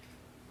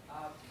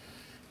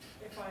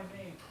 If I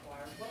may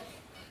inquire, what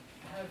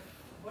have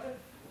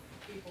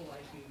people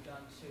like you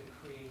done to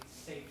create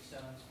safe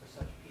zones for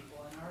such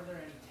people, and are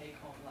there any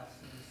take-home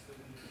lessons that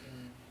we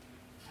can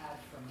add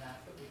from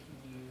that we can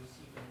use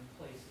even in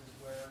places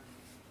where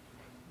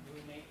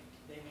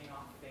they may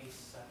not face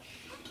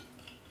such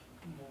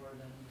more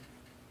than,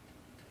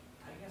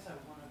 I guess I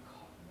want to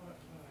call, what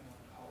do I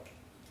want to call it?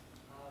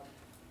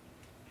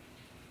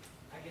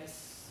 I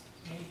guess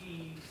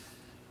maybe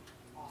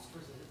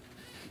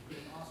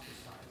being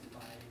ostracized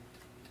by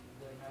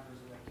the members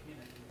of their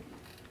community.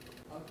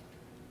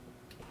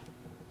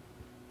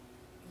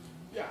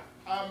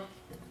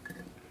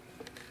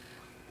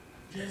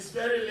 There's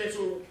very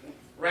little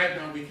right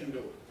now we can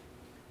do.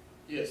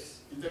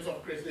 Yes, in terms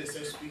of creating a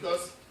safe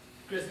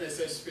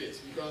space,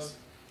 because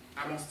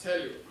I must tell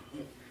you,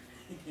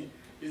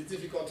 it's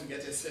difficult to get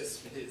a safe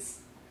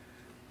space.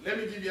 Let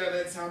me give you an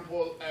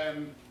example.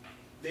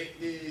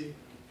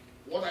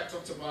 What I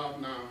talked about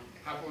now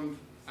happened,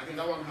 I think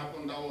that one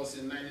happened, that was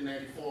in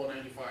 1994,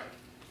 95.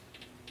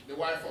 The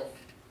wife of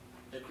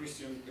a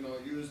Christian,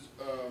 used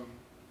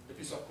a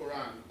piece of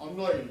Quran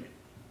unknowingly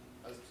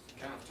as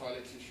kind of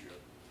toilet tissue,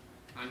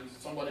 and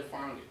somebody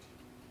found it.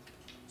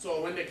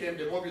 So when they came,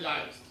 they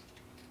mobilized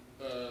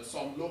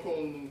some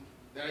local,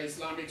 there are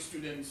Islamic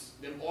students,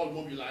 them all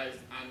mobilized,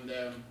 and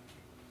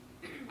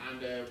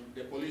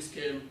the police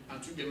came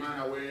and took the man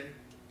away,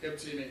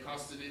 kept him in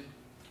custody.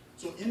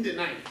 So in the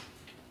night,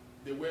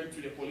 they went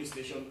to the police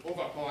station,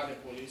 overpowered the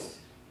police,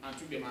 and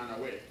took the man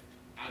away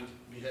and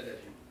beheaded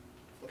him.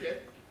 Okay?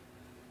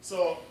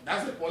 So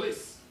that's the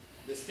police,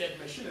 the state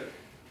machinery.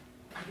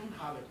 I don't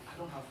have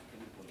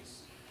any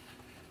police.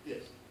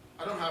 Yes.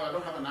 I don't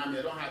have an army,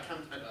 I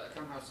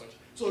can't have such.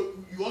 So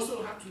you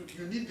also have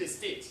to, you need the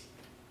state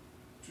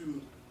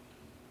to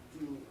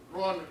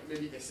run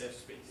maybe a safe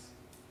space.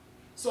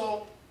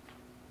 So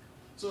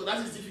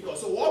that is difficult.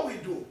 So what we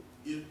do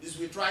is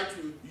we try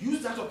to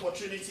use that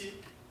opportunity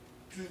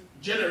to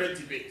generate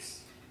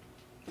debates.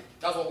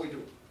 That's what we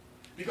do.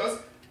 Because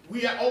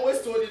we are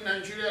always told in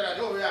Nigeria that,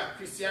 oh yeah,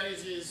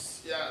 Christianity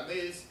is,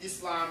 this,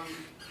 Islam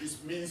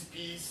means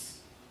peace,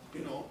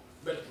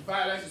 but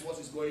violence is what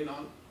is going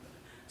on.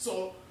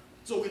 So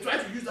we try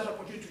to use that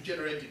opportunity to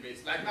generate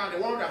debates. Like now, the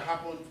one that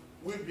happened,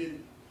 I've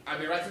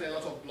been writing a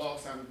lot of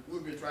blogs, and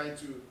we've been trying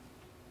to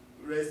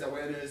raise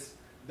awareness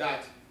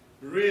that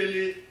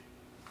really,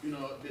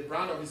 the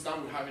brand of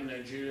Islam we have in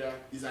Nigeria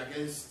is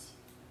against,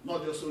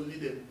 not just only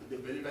the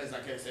believers,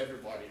 against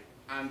everybody.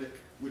 And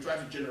we try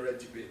to generate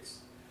debates.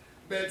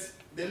 But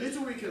the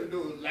little we can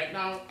do, like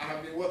now, I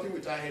have been working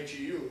with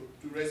IHEU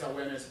to raise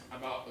awareness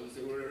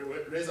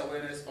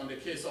on the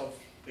case of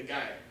the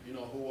guy,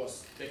 who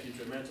was taken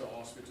to a mental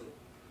hospital.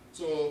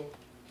 So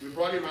we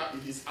brought him out.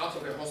 He's out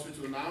of the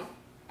hospital now,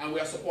 and we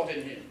are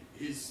supporting him.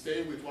 He's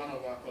staying with one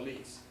of our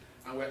colleagues,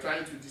 and we're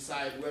trying to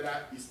decide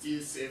whether it's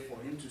still safe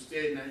for him to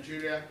stay in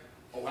Nigeria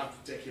or we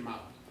have to take him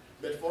out.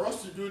 But for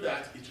us to do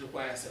that, it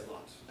requires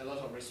a lot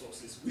of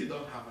resources we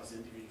don't have as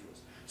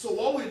individuals. So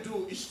what we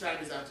do each time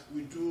is that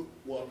we do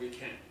what we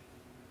can.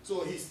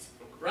 So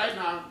right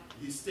now,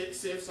 he's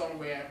safe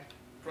somewhere,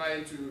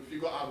 trying to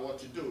figure out what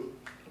to do.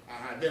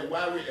 Then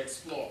while we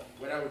explore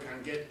whether we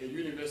can get a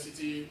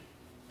university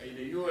in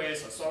the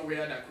US or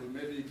somewhere that could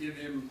maybe give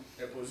him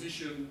a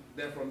position,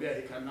 then from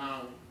there he can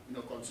now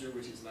continue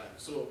with his life.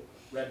 So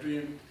we're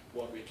doing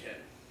what we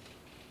can.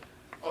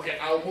 Okay,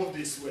 I'll move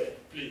this way,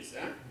 please.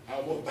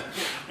 I'll move back.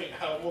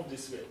 I'll move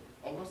this way.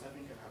 August, I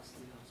think I have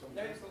still something.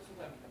 There is some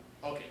time.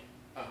 Okay.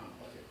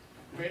 Okay.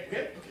 Wait.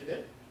 Okay,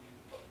 then.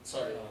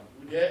 Sorry.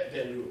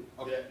 Then you.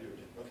 Okay. There, you.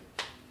 Okay.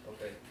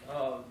 Okay.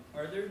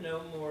 Are there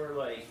no more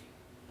like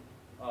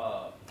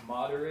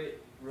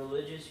moderate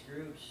religious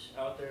groups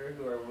out there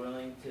who are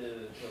willing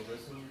to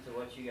listen to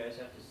what you guys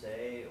have to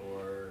say,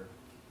 or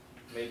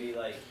maybe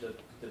like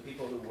the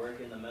people who work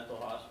in the mental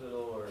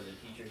hospital or the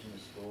teachers in the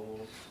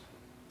schools?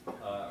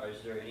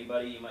 Is there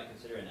anybody you might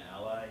consider an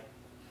ally?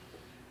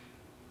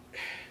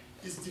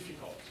 It's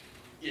difficult.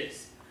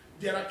 Yes.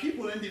 There are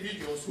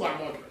individuals who are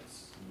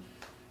moderates.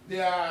 They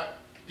are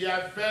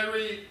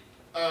very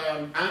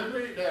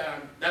angry.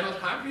 They're not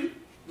happy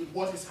with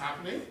what is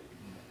happening.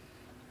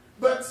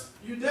 But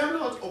you dare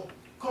not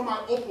come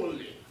out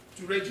openly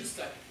to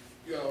register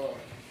your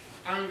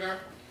anger,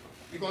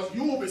 because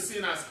you will be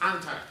seen as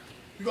anti.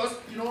 Because,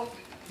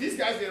 these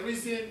guys, they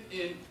reason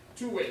in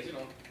two ways,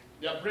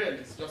 Their brain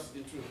is just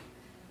in two.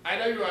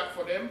 Either you are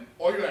for them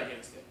or you are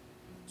against them.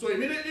 So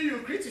immediately you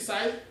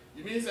criticize,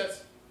 it means that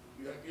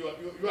you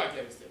are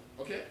against them,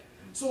 okay?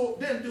 So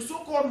then the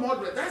so-called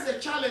moderate, that's a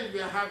challenge we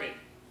are having.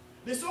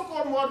 The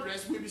so-called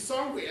moderates will be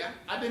somewhere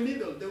at the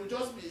middle. They will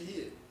just be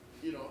here,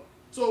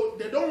 So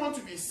they don't want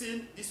to be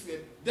seen this way.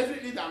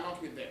 Definitely they are not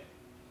with them.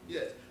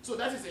 Yes. So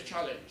that is a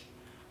challenge.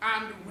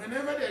 And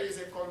whenever there is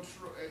a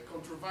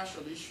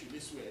controversial issue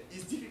this way,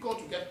 it's difficult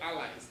to get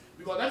allies,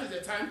 because that is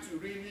the time to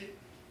really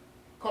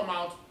come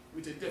out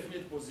with a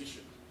definite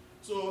position.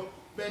 So,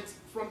 but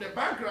from the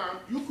background,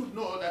 you could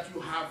know that you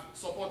have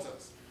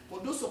supporters,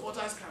 but those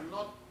supporters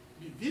cannot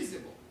be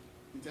visible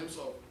in terms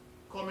of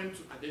coming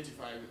to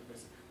identify with the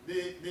person.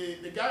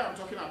 The guy I'm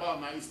talking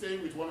about now is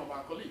staying with one of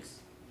our colleagues,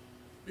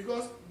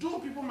 because though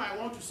people might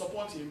want to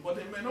support him, but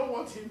they may not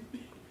want him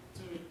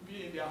to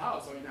be in their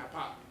house or in their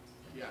apartment.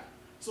 Yeah.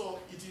 So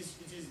it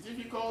is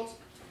difficult,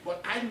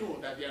 but I know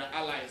that there are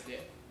allies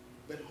there.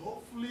 But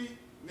hopefully,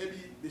 maybe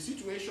the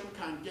situation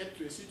can get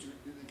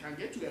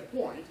to a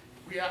point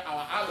where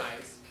our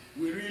allies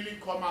will really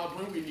come out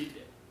when we need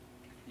them.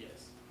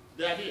 Yes,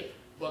 they are here,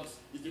 but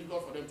it's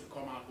difficult for them to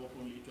come out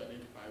openly to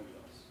identify with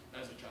us.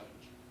 That's a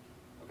challenge.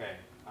 Okay.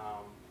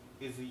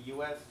 Is the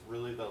U.S.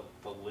 really the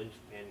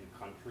linchpin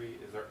country?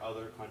 Is there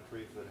other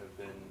countries that have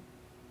been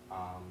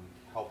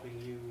helping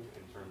you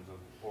in terms of,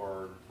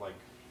 or like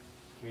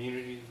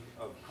communities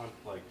of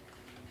like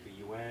the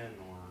UN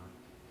or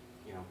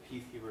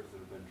peacekeepers that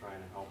have been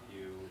trying to help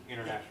you,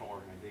 international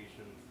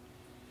organizations?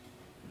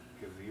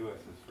 Because the U.S.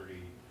 is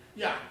pretty.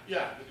 Yeah,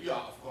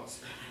 of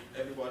course.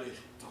 Everybody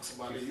talks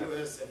about the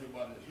U.S.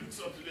 Everybody looks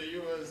up to the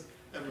U.S.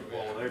 Everywhere.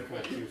 Well, they're kind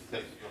of two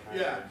steps behind.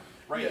 Yeah.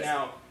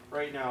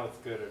 Right now, it's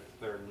good if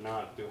they're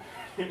not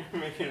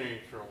making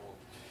any trouble.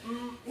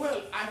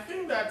 Well, I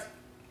think that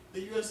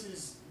the U.S.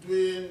 is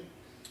doing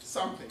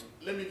something.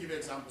 Let me give you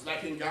examples.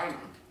 Like in Ghana,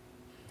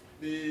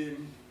 they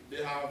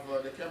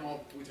came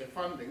up with a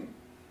funding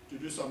to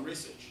do some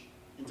research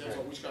in terms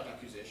of witchcraft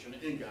accusation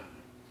in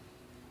Ghana.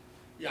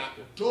 Yeah,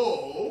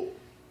 though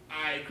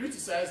I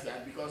criticized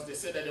that because they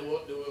said that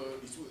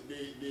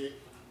the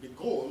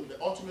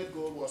ultimate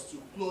goal was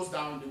to close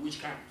down the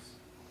witch camps,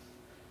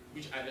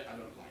 which I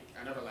don't like.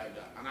 I never liked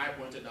that, and I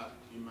pointed out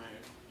in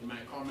my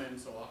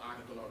comments or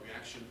article or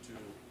reaction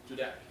to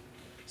that.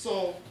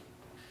 So,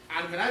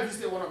 and when I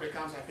visited one of the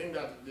camps, I think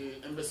that the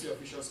embassy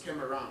officials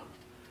came around.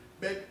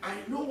 But I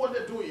know what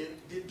they're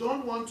doing. They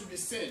don't want to be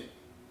seen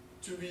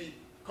to be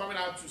coming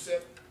out to say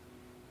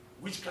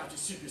witchcraft is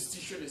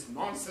superstition, is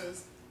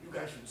nonsense. You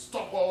guys should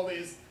stop all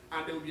this,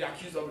 and they will be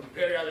accused of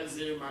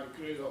imperialism and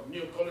accused of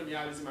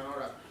neo-colonialism and all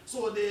that.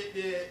 So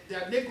they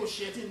are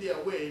negotiating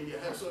their way in their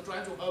head, so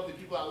trying to help the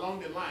people along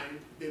the line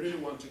they really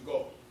want to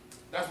go.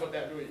 That's what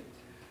they're doing.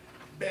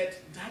 But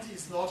that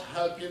is not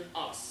helping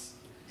us.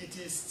 It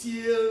is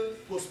still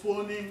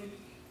postponing,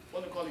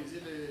 what do you call it? Is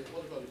it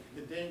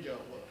the danger?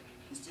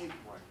 It's still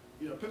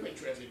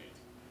perpetuating it.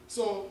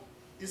 So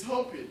it's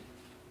helping.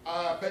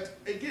 But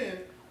again,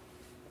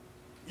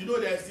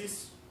 there's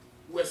this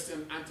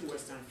Western,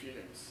 anti-Western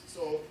feelings.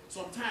 So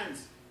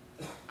sometimes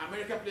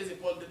America plays a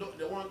part.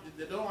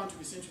 They don't want to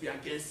be seen to be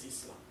against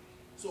Islam.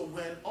 So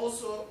when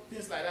also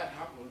things like that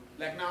happen,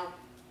 like now,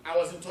 I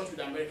was in touch with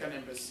the American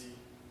embassy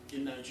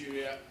in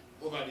Nigeria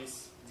over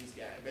this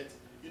guy. But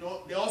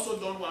they also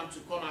don't want to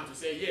come out to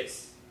say,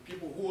 yes,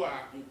 people who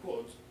are in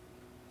quote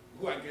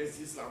who are against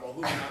Islam or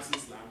who denounce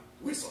Islam,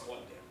 we support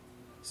them.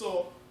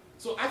 So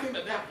I think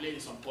that they are playing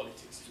some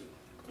politics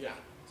too. Yeah.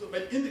 So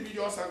but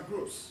individuals and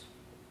groups,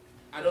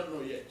 I don't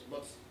know yet,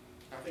 but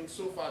I think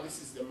so far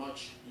this is the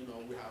much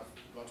we have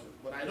gotten.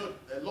 But I know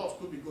a lot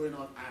could be going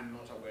on I'm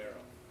not aware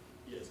of.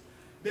 Yes.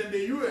 Then the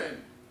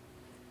UN,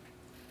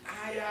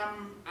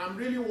 I'm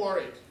really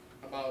worried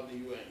about the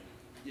UN.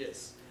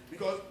 Yes,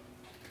 because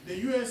the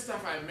UN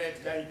staff I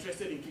met, they're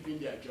interested in keeping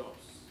their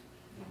jobs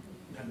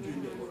and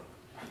doing their work.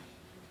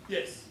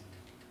 Yes,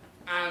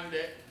 and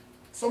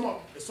some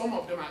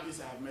of them at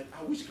least I have met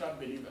are witchcraft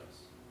believers.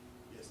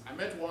 Yes, I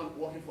met one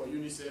working for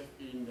UNICEF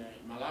in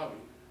Malawi,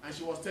 and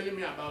she was telling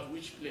me about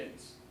witch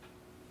planes.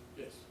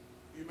 Yes,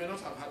 you may not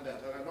have had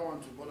that, and I don't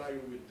want to bother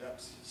you with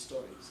that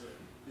story. So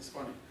it's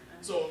funny.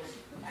 So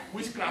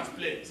witchcraft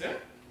planes, eh?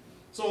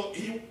 So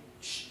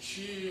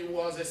she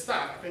was a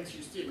staff. I think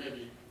she's still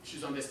maybe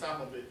she's on the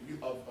staff of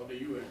the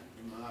UN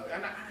in Malawi.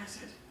 And I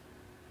said,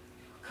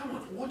 come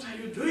on, what are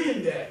you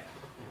doing there?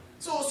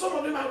 So some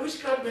of them are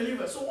witchcraft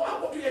believers. So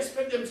what do you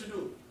expect them to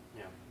do?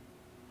 Yeah.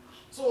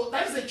 So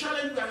that is the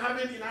challenge we are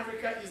having in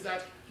Africa, is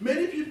that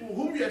many people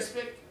whom you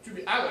expect to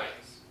be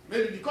allies,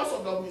 maybe because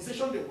of the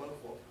organization they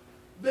work for,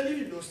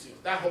 believe in those things.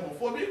 They're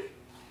homophobic,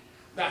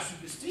 they're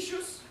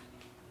superstitious,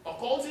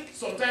 occultic.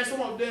 Sometimes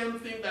some of them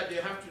think that they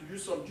have to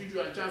use some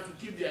juju and chance to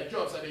keep their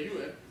jobs at the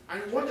UN,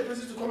 and you want the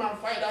person to come and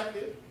fight that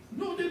day?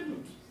 No, they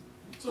don't.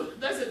 So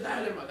that's a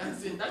dilemma.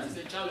 That is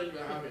a challenge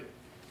we're having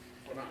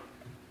for now.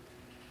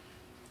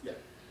 Yeah.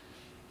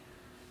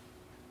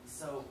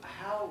 So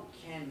how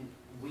can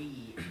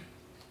we,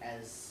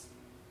 as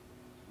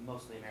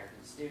mostly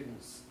American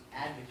students,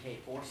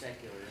 advocate for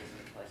secularism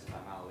in places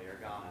like Malawi or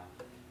Ghana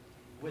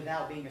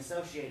without being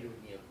associated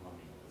with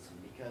neocolonialism?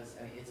 Because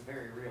I mean, it's a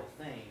very real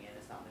thing, and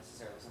it's not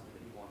necessarily something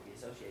that we want to be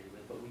associated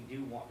with, but we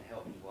do want to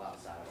help people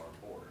outside of our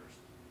borders.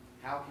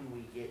 How can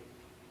we get,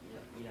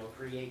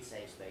 create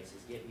safe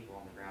spaces, get people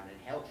on the ground,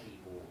 and help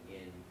people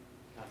in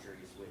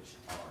countries which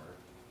are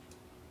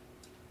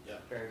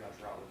very much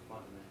wrought with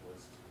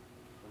fundamentalist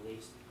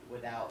beliefs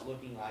without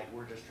looking like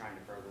we're just trying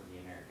to further the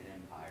American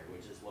empire,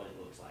 which is what it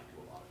looks like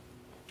to a lot of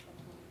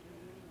people?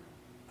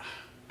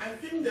 I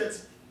think that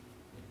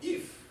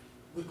if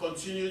we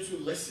continue to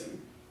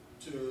listen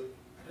to,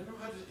 I don't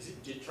know is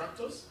it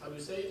detractors? How do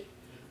you say it?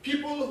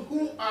 People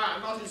who are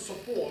not in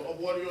support of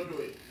what you're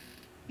doing,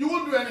 you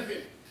won't do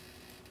anything.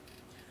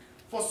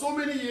 For so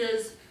many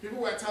years, people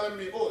were telling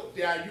me, oh,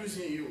 they are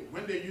using you.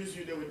 When they use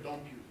you, they will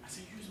dump you. I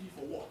said, use me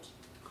for what?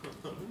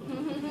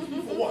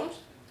 For what?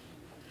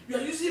 You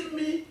are using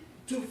me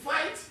to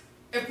fight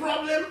a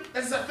problem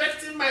that is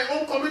affecting my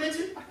own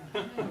community?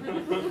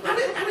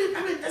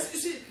 I mean, as you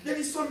see, there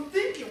is some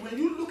thinking when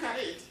you look at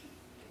it,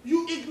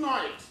 you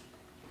ignore it.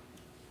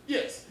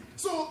 Yes.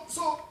 So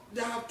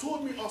they have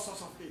told me all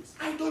sorts of things.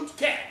 I don't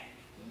care.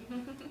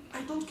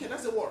 I don't care.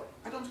 That's the word.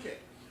 I don't care.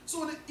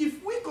 So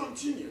if we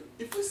continue,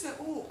 if we say,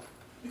 oh,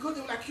 because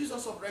they will accuse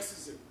us of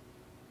racism,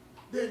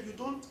 then you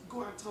don't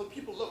go and tell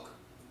people, look,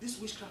 these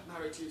witchcraft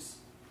narratives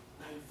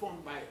are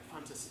informed by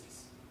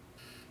fantasies.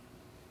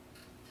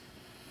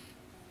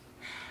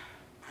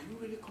 Are you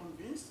really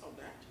convinced of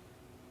that?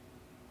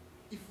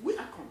 If we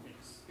are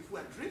convinced, if we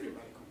are driven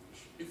by the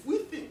conviction, if we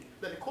think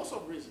that the cause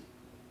of reason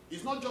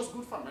is not just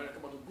good for America,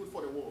 but good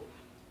for the world,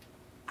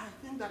 I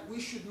think that we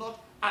should not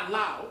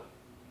allow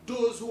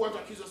those who want to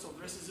accuse us of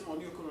racism or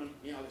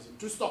neocolonialism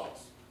to stop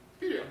us.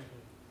 Period.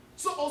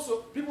 So also,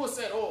 people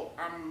said, oh,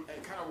 I'm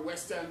a kind of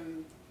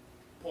Western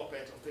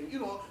puppet or thing. You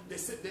know,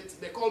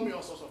 they call me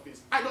all sorts of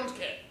things. I don't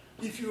care.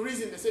 If you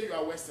reason, they say you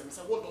are Western. I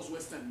say, what does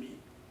Western mean?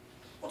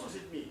 What does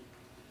it mean?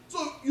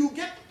 So you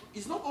get,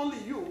 it's not only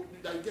you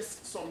that you get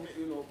some,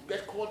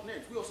 get called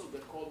names. We also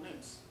get called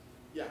names.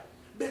 Yeah.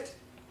 But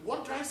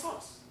what drives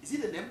us? Is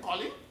it the name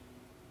calling?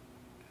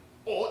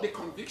 Or the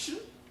conviction?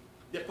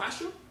 The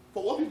passion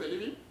for what we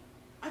believe in?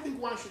 I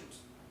think one should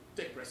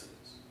take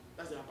precedence.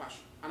 That's their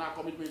passion and our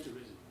commitment to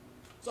reason.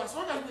 So as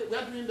long as we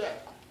are doing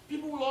that,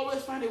 people will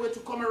always find a way to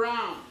come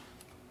around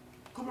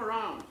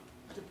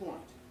at a point.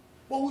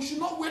 But we should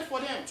not wait for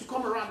them to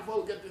come around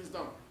before we get things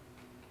done.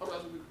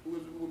 Otherwise,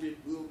 we'll be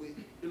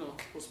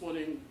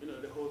postponing,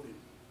 the whole thing.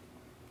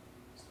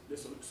 The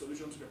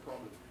solution to the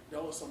problem.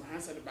 There was some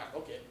hands at the back.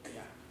 Okay,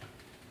 yeah.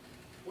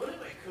 One of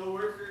my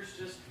coworkers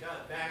just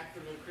got back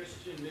from a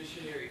Christian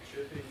missionary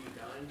trip in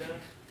Uganda,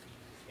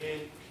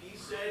 and he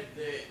said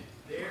that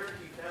there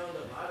he found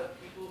a lot of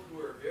people who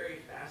are very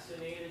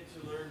fascinated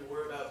to learn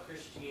more about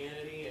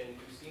Christianity and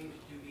who seemed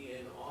to be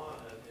in awe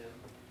of him.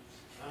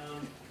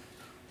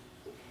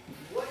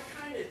 What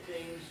kind of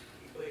things,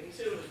 he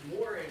said it was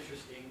more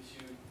interesting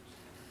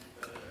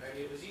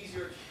it was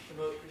easier to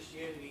promote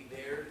Christianity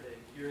there than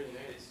here in the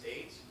United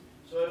States.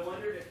 So I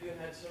wondered if you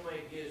had some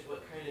ideas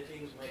what kind of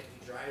things might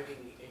be driving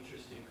the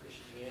interest in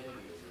Christianity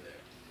over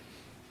there.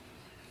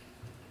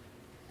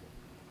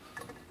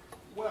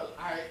 Well,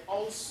 I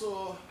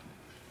also,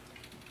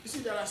 you see,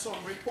 there are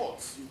some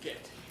reports you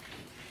get.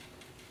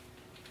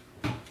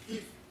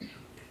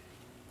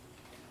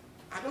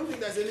 I don't think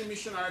there's any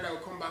missionary that will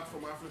come back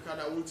from Africa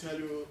that will tell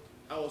you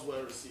I was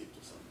well received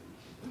or something.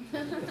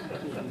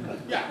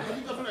 Yeah, have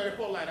you gotten a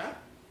report like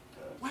that?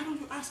 Why don't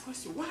you ask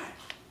questions? Why?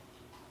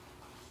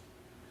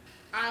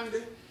 And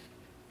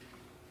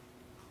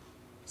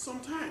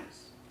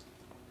sometimes,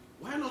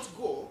 why not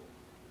go,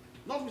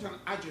 not with an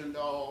agenda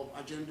or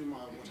agendum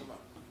or whatever,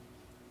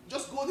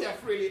 just go there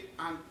freely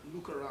and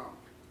look around.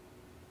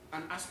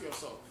 and ask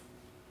yourself,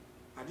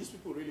 are these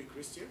people really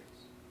Christians?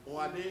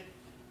 Or are they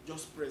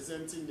just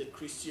presenting the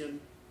Christian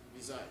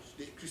visage,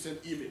 the Christian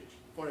image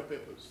for a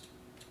purpose?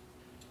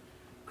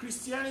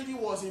 Christianity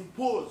was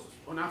imposed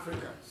on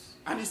Africans,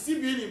 and it's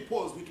still being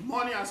imposed with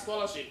money and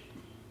scholarship.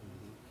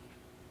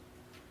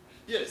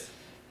 Yes,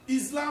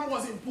 Islam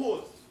was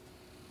imposed.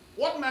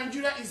 What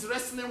Nigeria is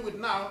wrestling with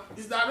now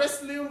is they're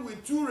wrestling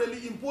with two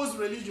really imposed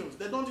religions.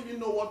 They don't even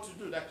know what to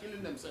do. They're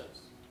killing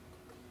themselves.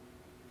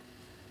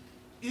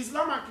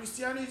 Islam and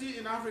Christianity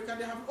in Africa,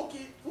 they have,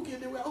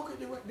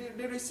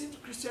 they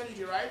received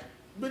Christianity, right?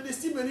 But they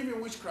still believe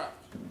in witchcraft.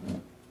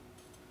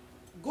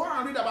 Go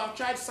and read about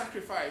child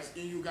sacrifice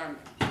in Uganda.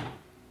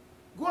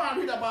 Go and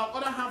read about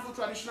other harmful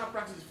traditional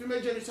practices,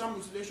 female genital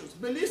mutilations.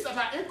 Beliefs that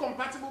are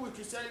incompatible with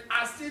Christianity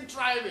are still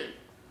thriving.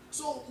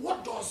 So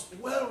what does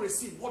well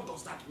received, what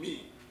does that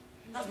mean?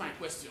 That's my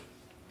question.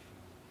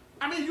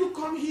 I mean, you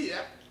come here,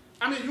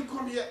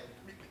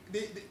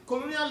 the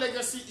colonial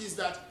legacy is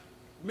that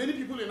many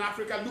people in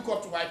Africa look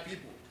up to white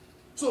people.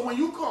 So when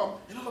you come,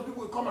 a lot of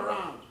people will come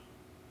around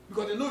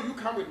because they know you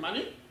come with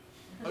money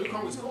or you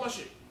come with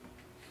scholarship.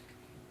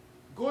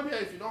 Go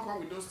there if you don't come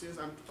with those things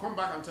and come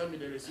back and tell me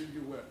they received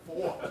you well. For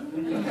what?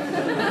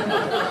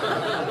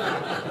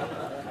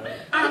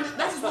 And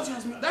that is what you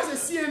have. That's a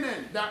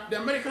CNN, the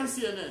American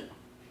CNN.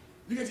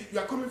 You get it? You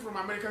are coming from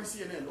American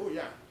CNN. Oh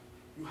yeah,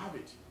 you have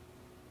it.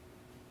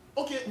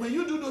 Okay, when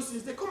you do those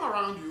things, they come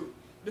around you,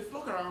 they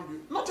flock around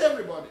you. Not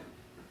everybody.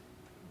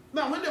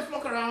 Now, when they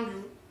flock around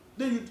you,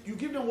 then you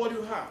give them what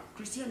you have.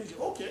 Christianity.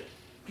 Okay,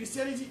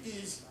 Christianity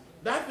is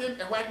that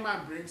thing a white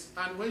man brings,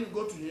 and when you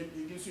go to him,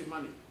 he gives you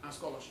money and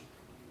scholarship.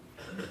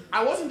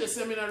 I was in the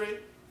seminary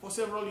for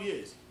several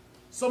years.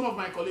 Some of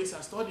my colleagues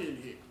are studying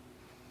here,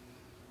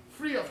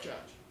 free of charge.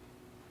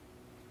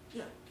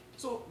 Yeah.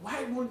 So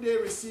why would they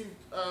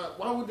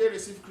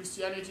receive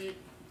Christianity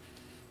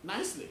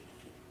nicely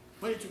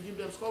when to give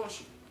them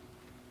scholarship?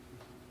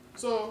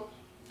 So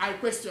I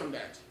question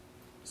that.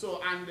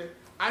 So, and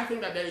I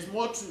think that there is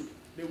more to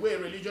the way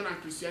religion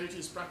and Christianity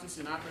is practiced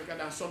in Africa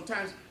than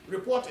sometimes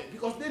reported,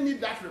 because they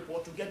need that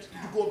report to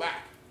go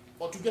back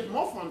or to get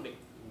more funding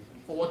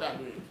for what they're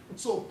doing.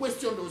 So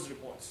question those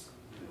reports.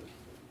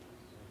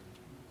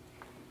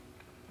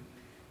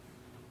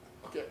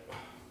 Okay,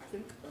 I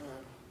think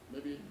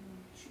maybe it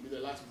should be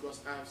the last,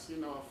 because I've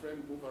seen our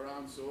friend move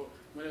around, so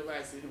whenever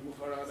I see him move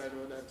around, I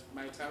know that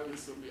my time will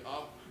soon be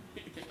up.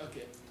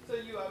 Okay. So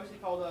you obviously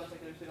called on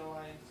Secular Student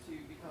Alliance to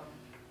become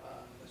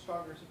a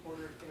stronger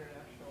supporter of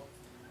international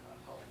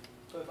help.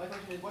 But my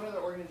question is, what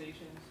other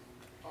organizations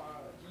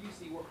do you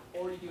see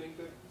already doing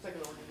good,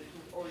 secular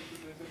organizations already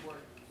doing good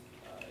work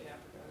in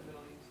Africa and the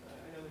Middle East?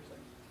 I know there's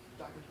like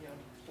Dr. Beyond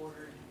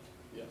Border and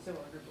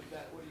similar groups like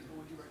that. What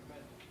would you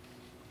recommend?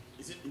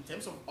 Is it in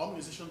terms of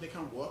organizations they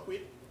can work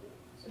with?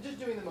 Just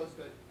doing the most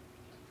good.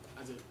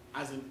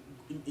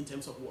 In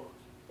terms of work?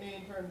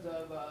 In terms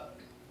of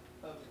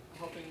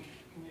helping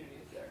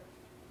communities there.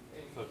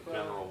 So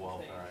general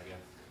welfare, I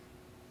guess.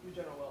 The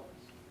general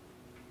wellness.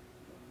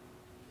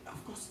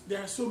 Of course,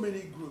 there are so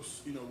many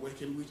groups,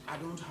 working with. I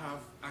don't have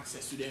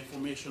access to the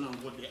information on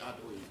what they are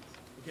doing.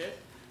 Okay?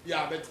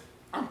 Yeah, but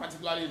I'm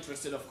particularly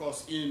interested, of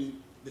course,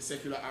 in the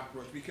secular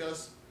approach,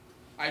 because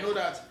I know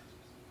that,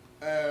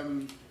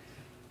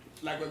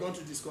 like we're going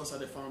to discuss at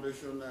the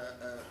Foundation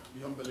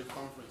Beyond Belief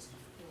Conference,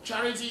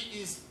 charity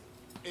is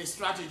a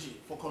strategy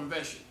for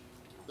conversion.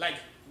 Like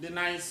the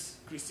nice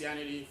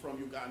Christianity from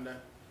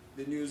Uganda,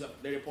 the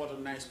report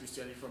on nice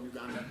Christianity from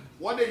Uganda.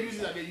 What they use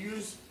is that they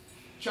use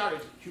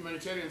charity,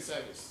 humanitarian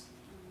service,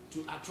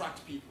 to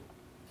attract people.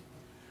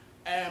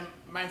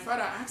 My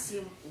father asked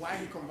him why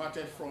he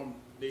converted from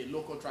the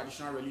local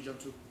traditional religion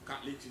to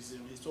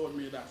Catholicism. He told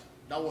me that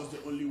that was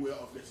the only way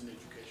of getting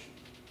education.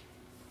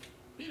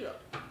 Period.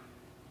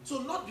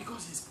 So not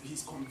because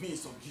he's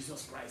convinced of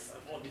Jesus Christ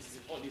and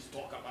all this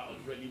talk about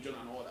religion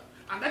and all that.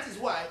 And that is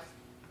why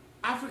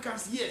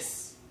Africans,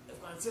 yes,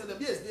 I can tell them,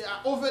 yes, they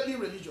are overtly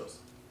religious,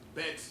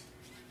 but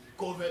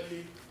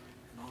covertly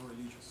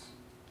non-religious.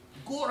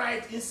 Go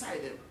right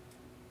inside them.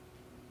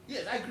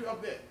 Yes, I grew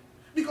up there.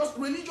 Because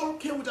religion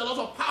came with a lot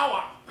of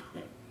power.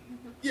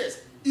 Yes,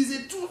 it's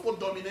a tool for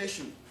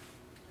domination.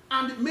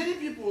 And many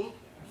people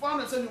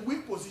found themselves in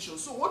weak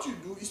positions. So what you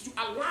do is to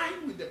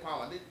align with the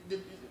power.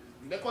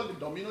 They call it the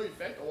domino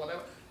effect or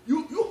whatever.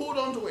 You hold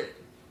on to it.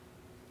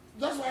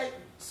 That's why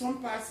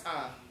some parts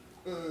are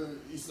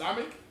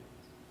Islamic,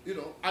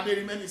 and they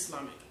remain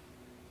Islamic.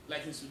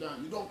 Like in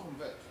Sudan, you don't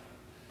convert.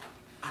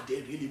 Are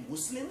they really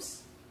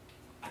Muslims?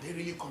 Are they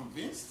really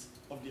convinced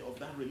of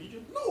that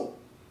religion? No.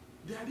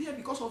 They are there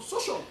because of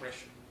social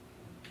pressure.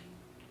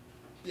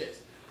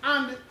 Yes.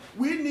 And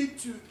we need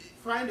to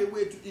find a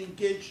way to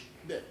engage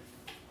them,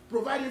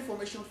 provide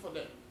information for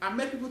them, and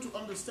make people to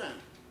understand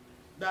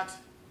that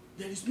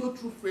there is no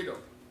true freedom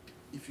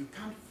if you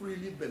can't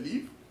freely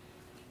believe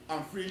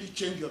and freely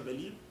change your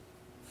belief,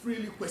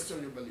 freely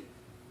question your belief.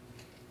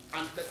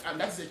 And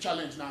that's a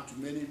challenge now to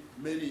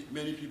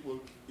many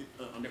people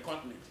on the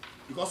continent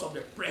because of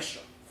the pressure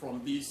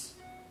from this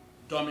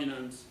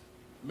dominant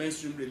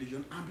mainstream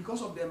religion and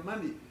because of their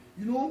money.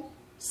 You know,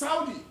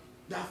 Saudi,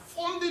 they're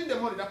funding the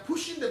money, they're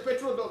pushing the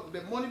petrol,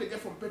 the money they get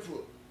from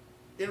petrol.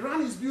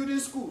 Iran is building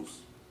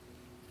schools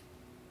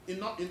in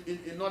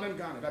northern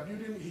Ghana. They're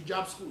building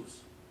hijab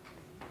schools.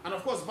 And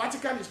of course,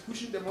 Vatican is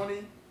pushing the money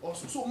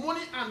also. So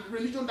money and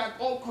religion, that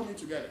all coming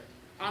together.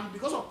 And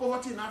because of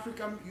poverty in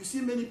Africa, you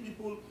see many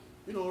people,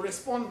 you know,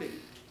 responding,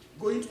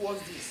 going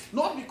towards this.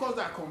 Not because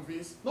they are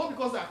convinced, not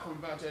because they are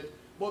converted,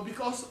 but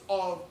because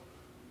of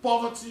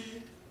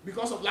poverty,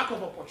 because of lack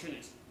of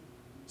opportunity.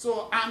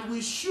 So, and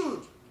we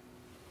should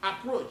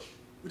approach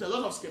with a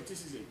lot of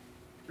skepticism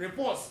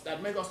reports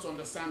that make us to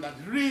understand that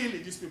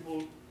really these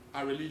people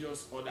are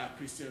religious or they are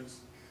Christians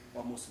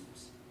or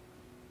Muslims.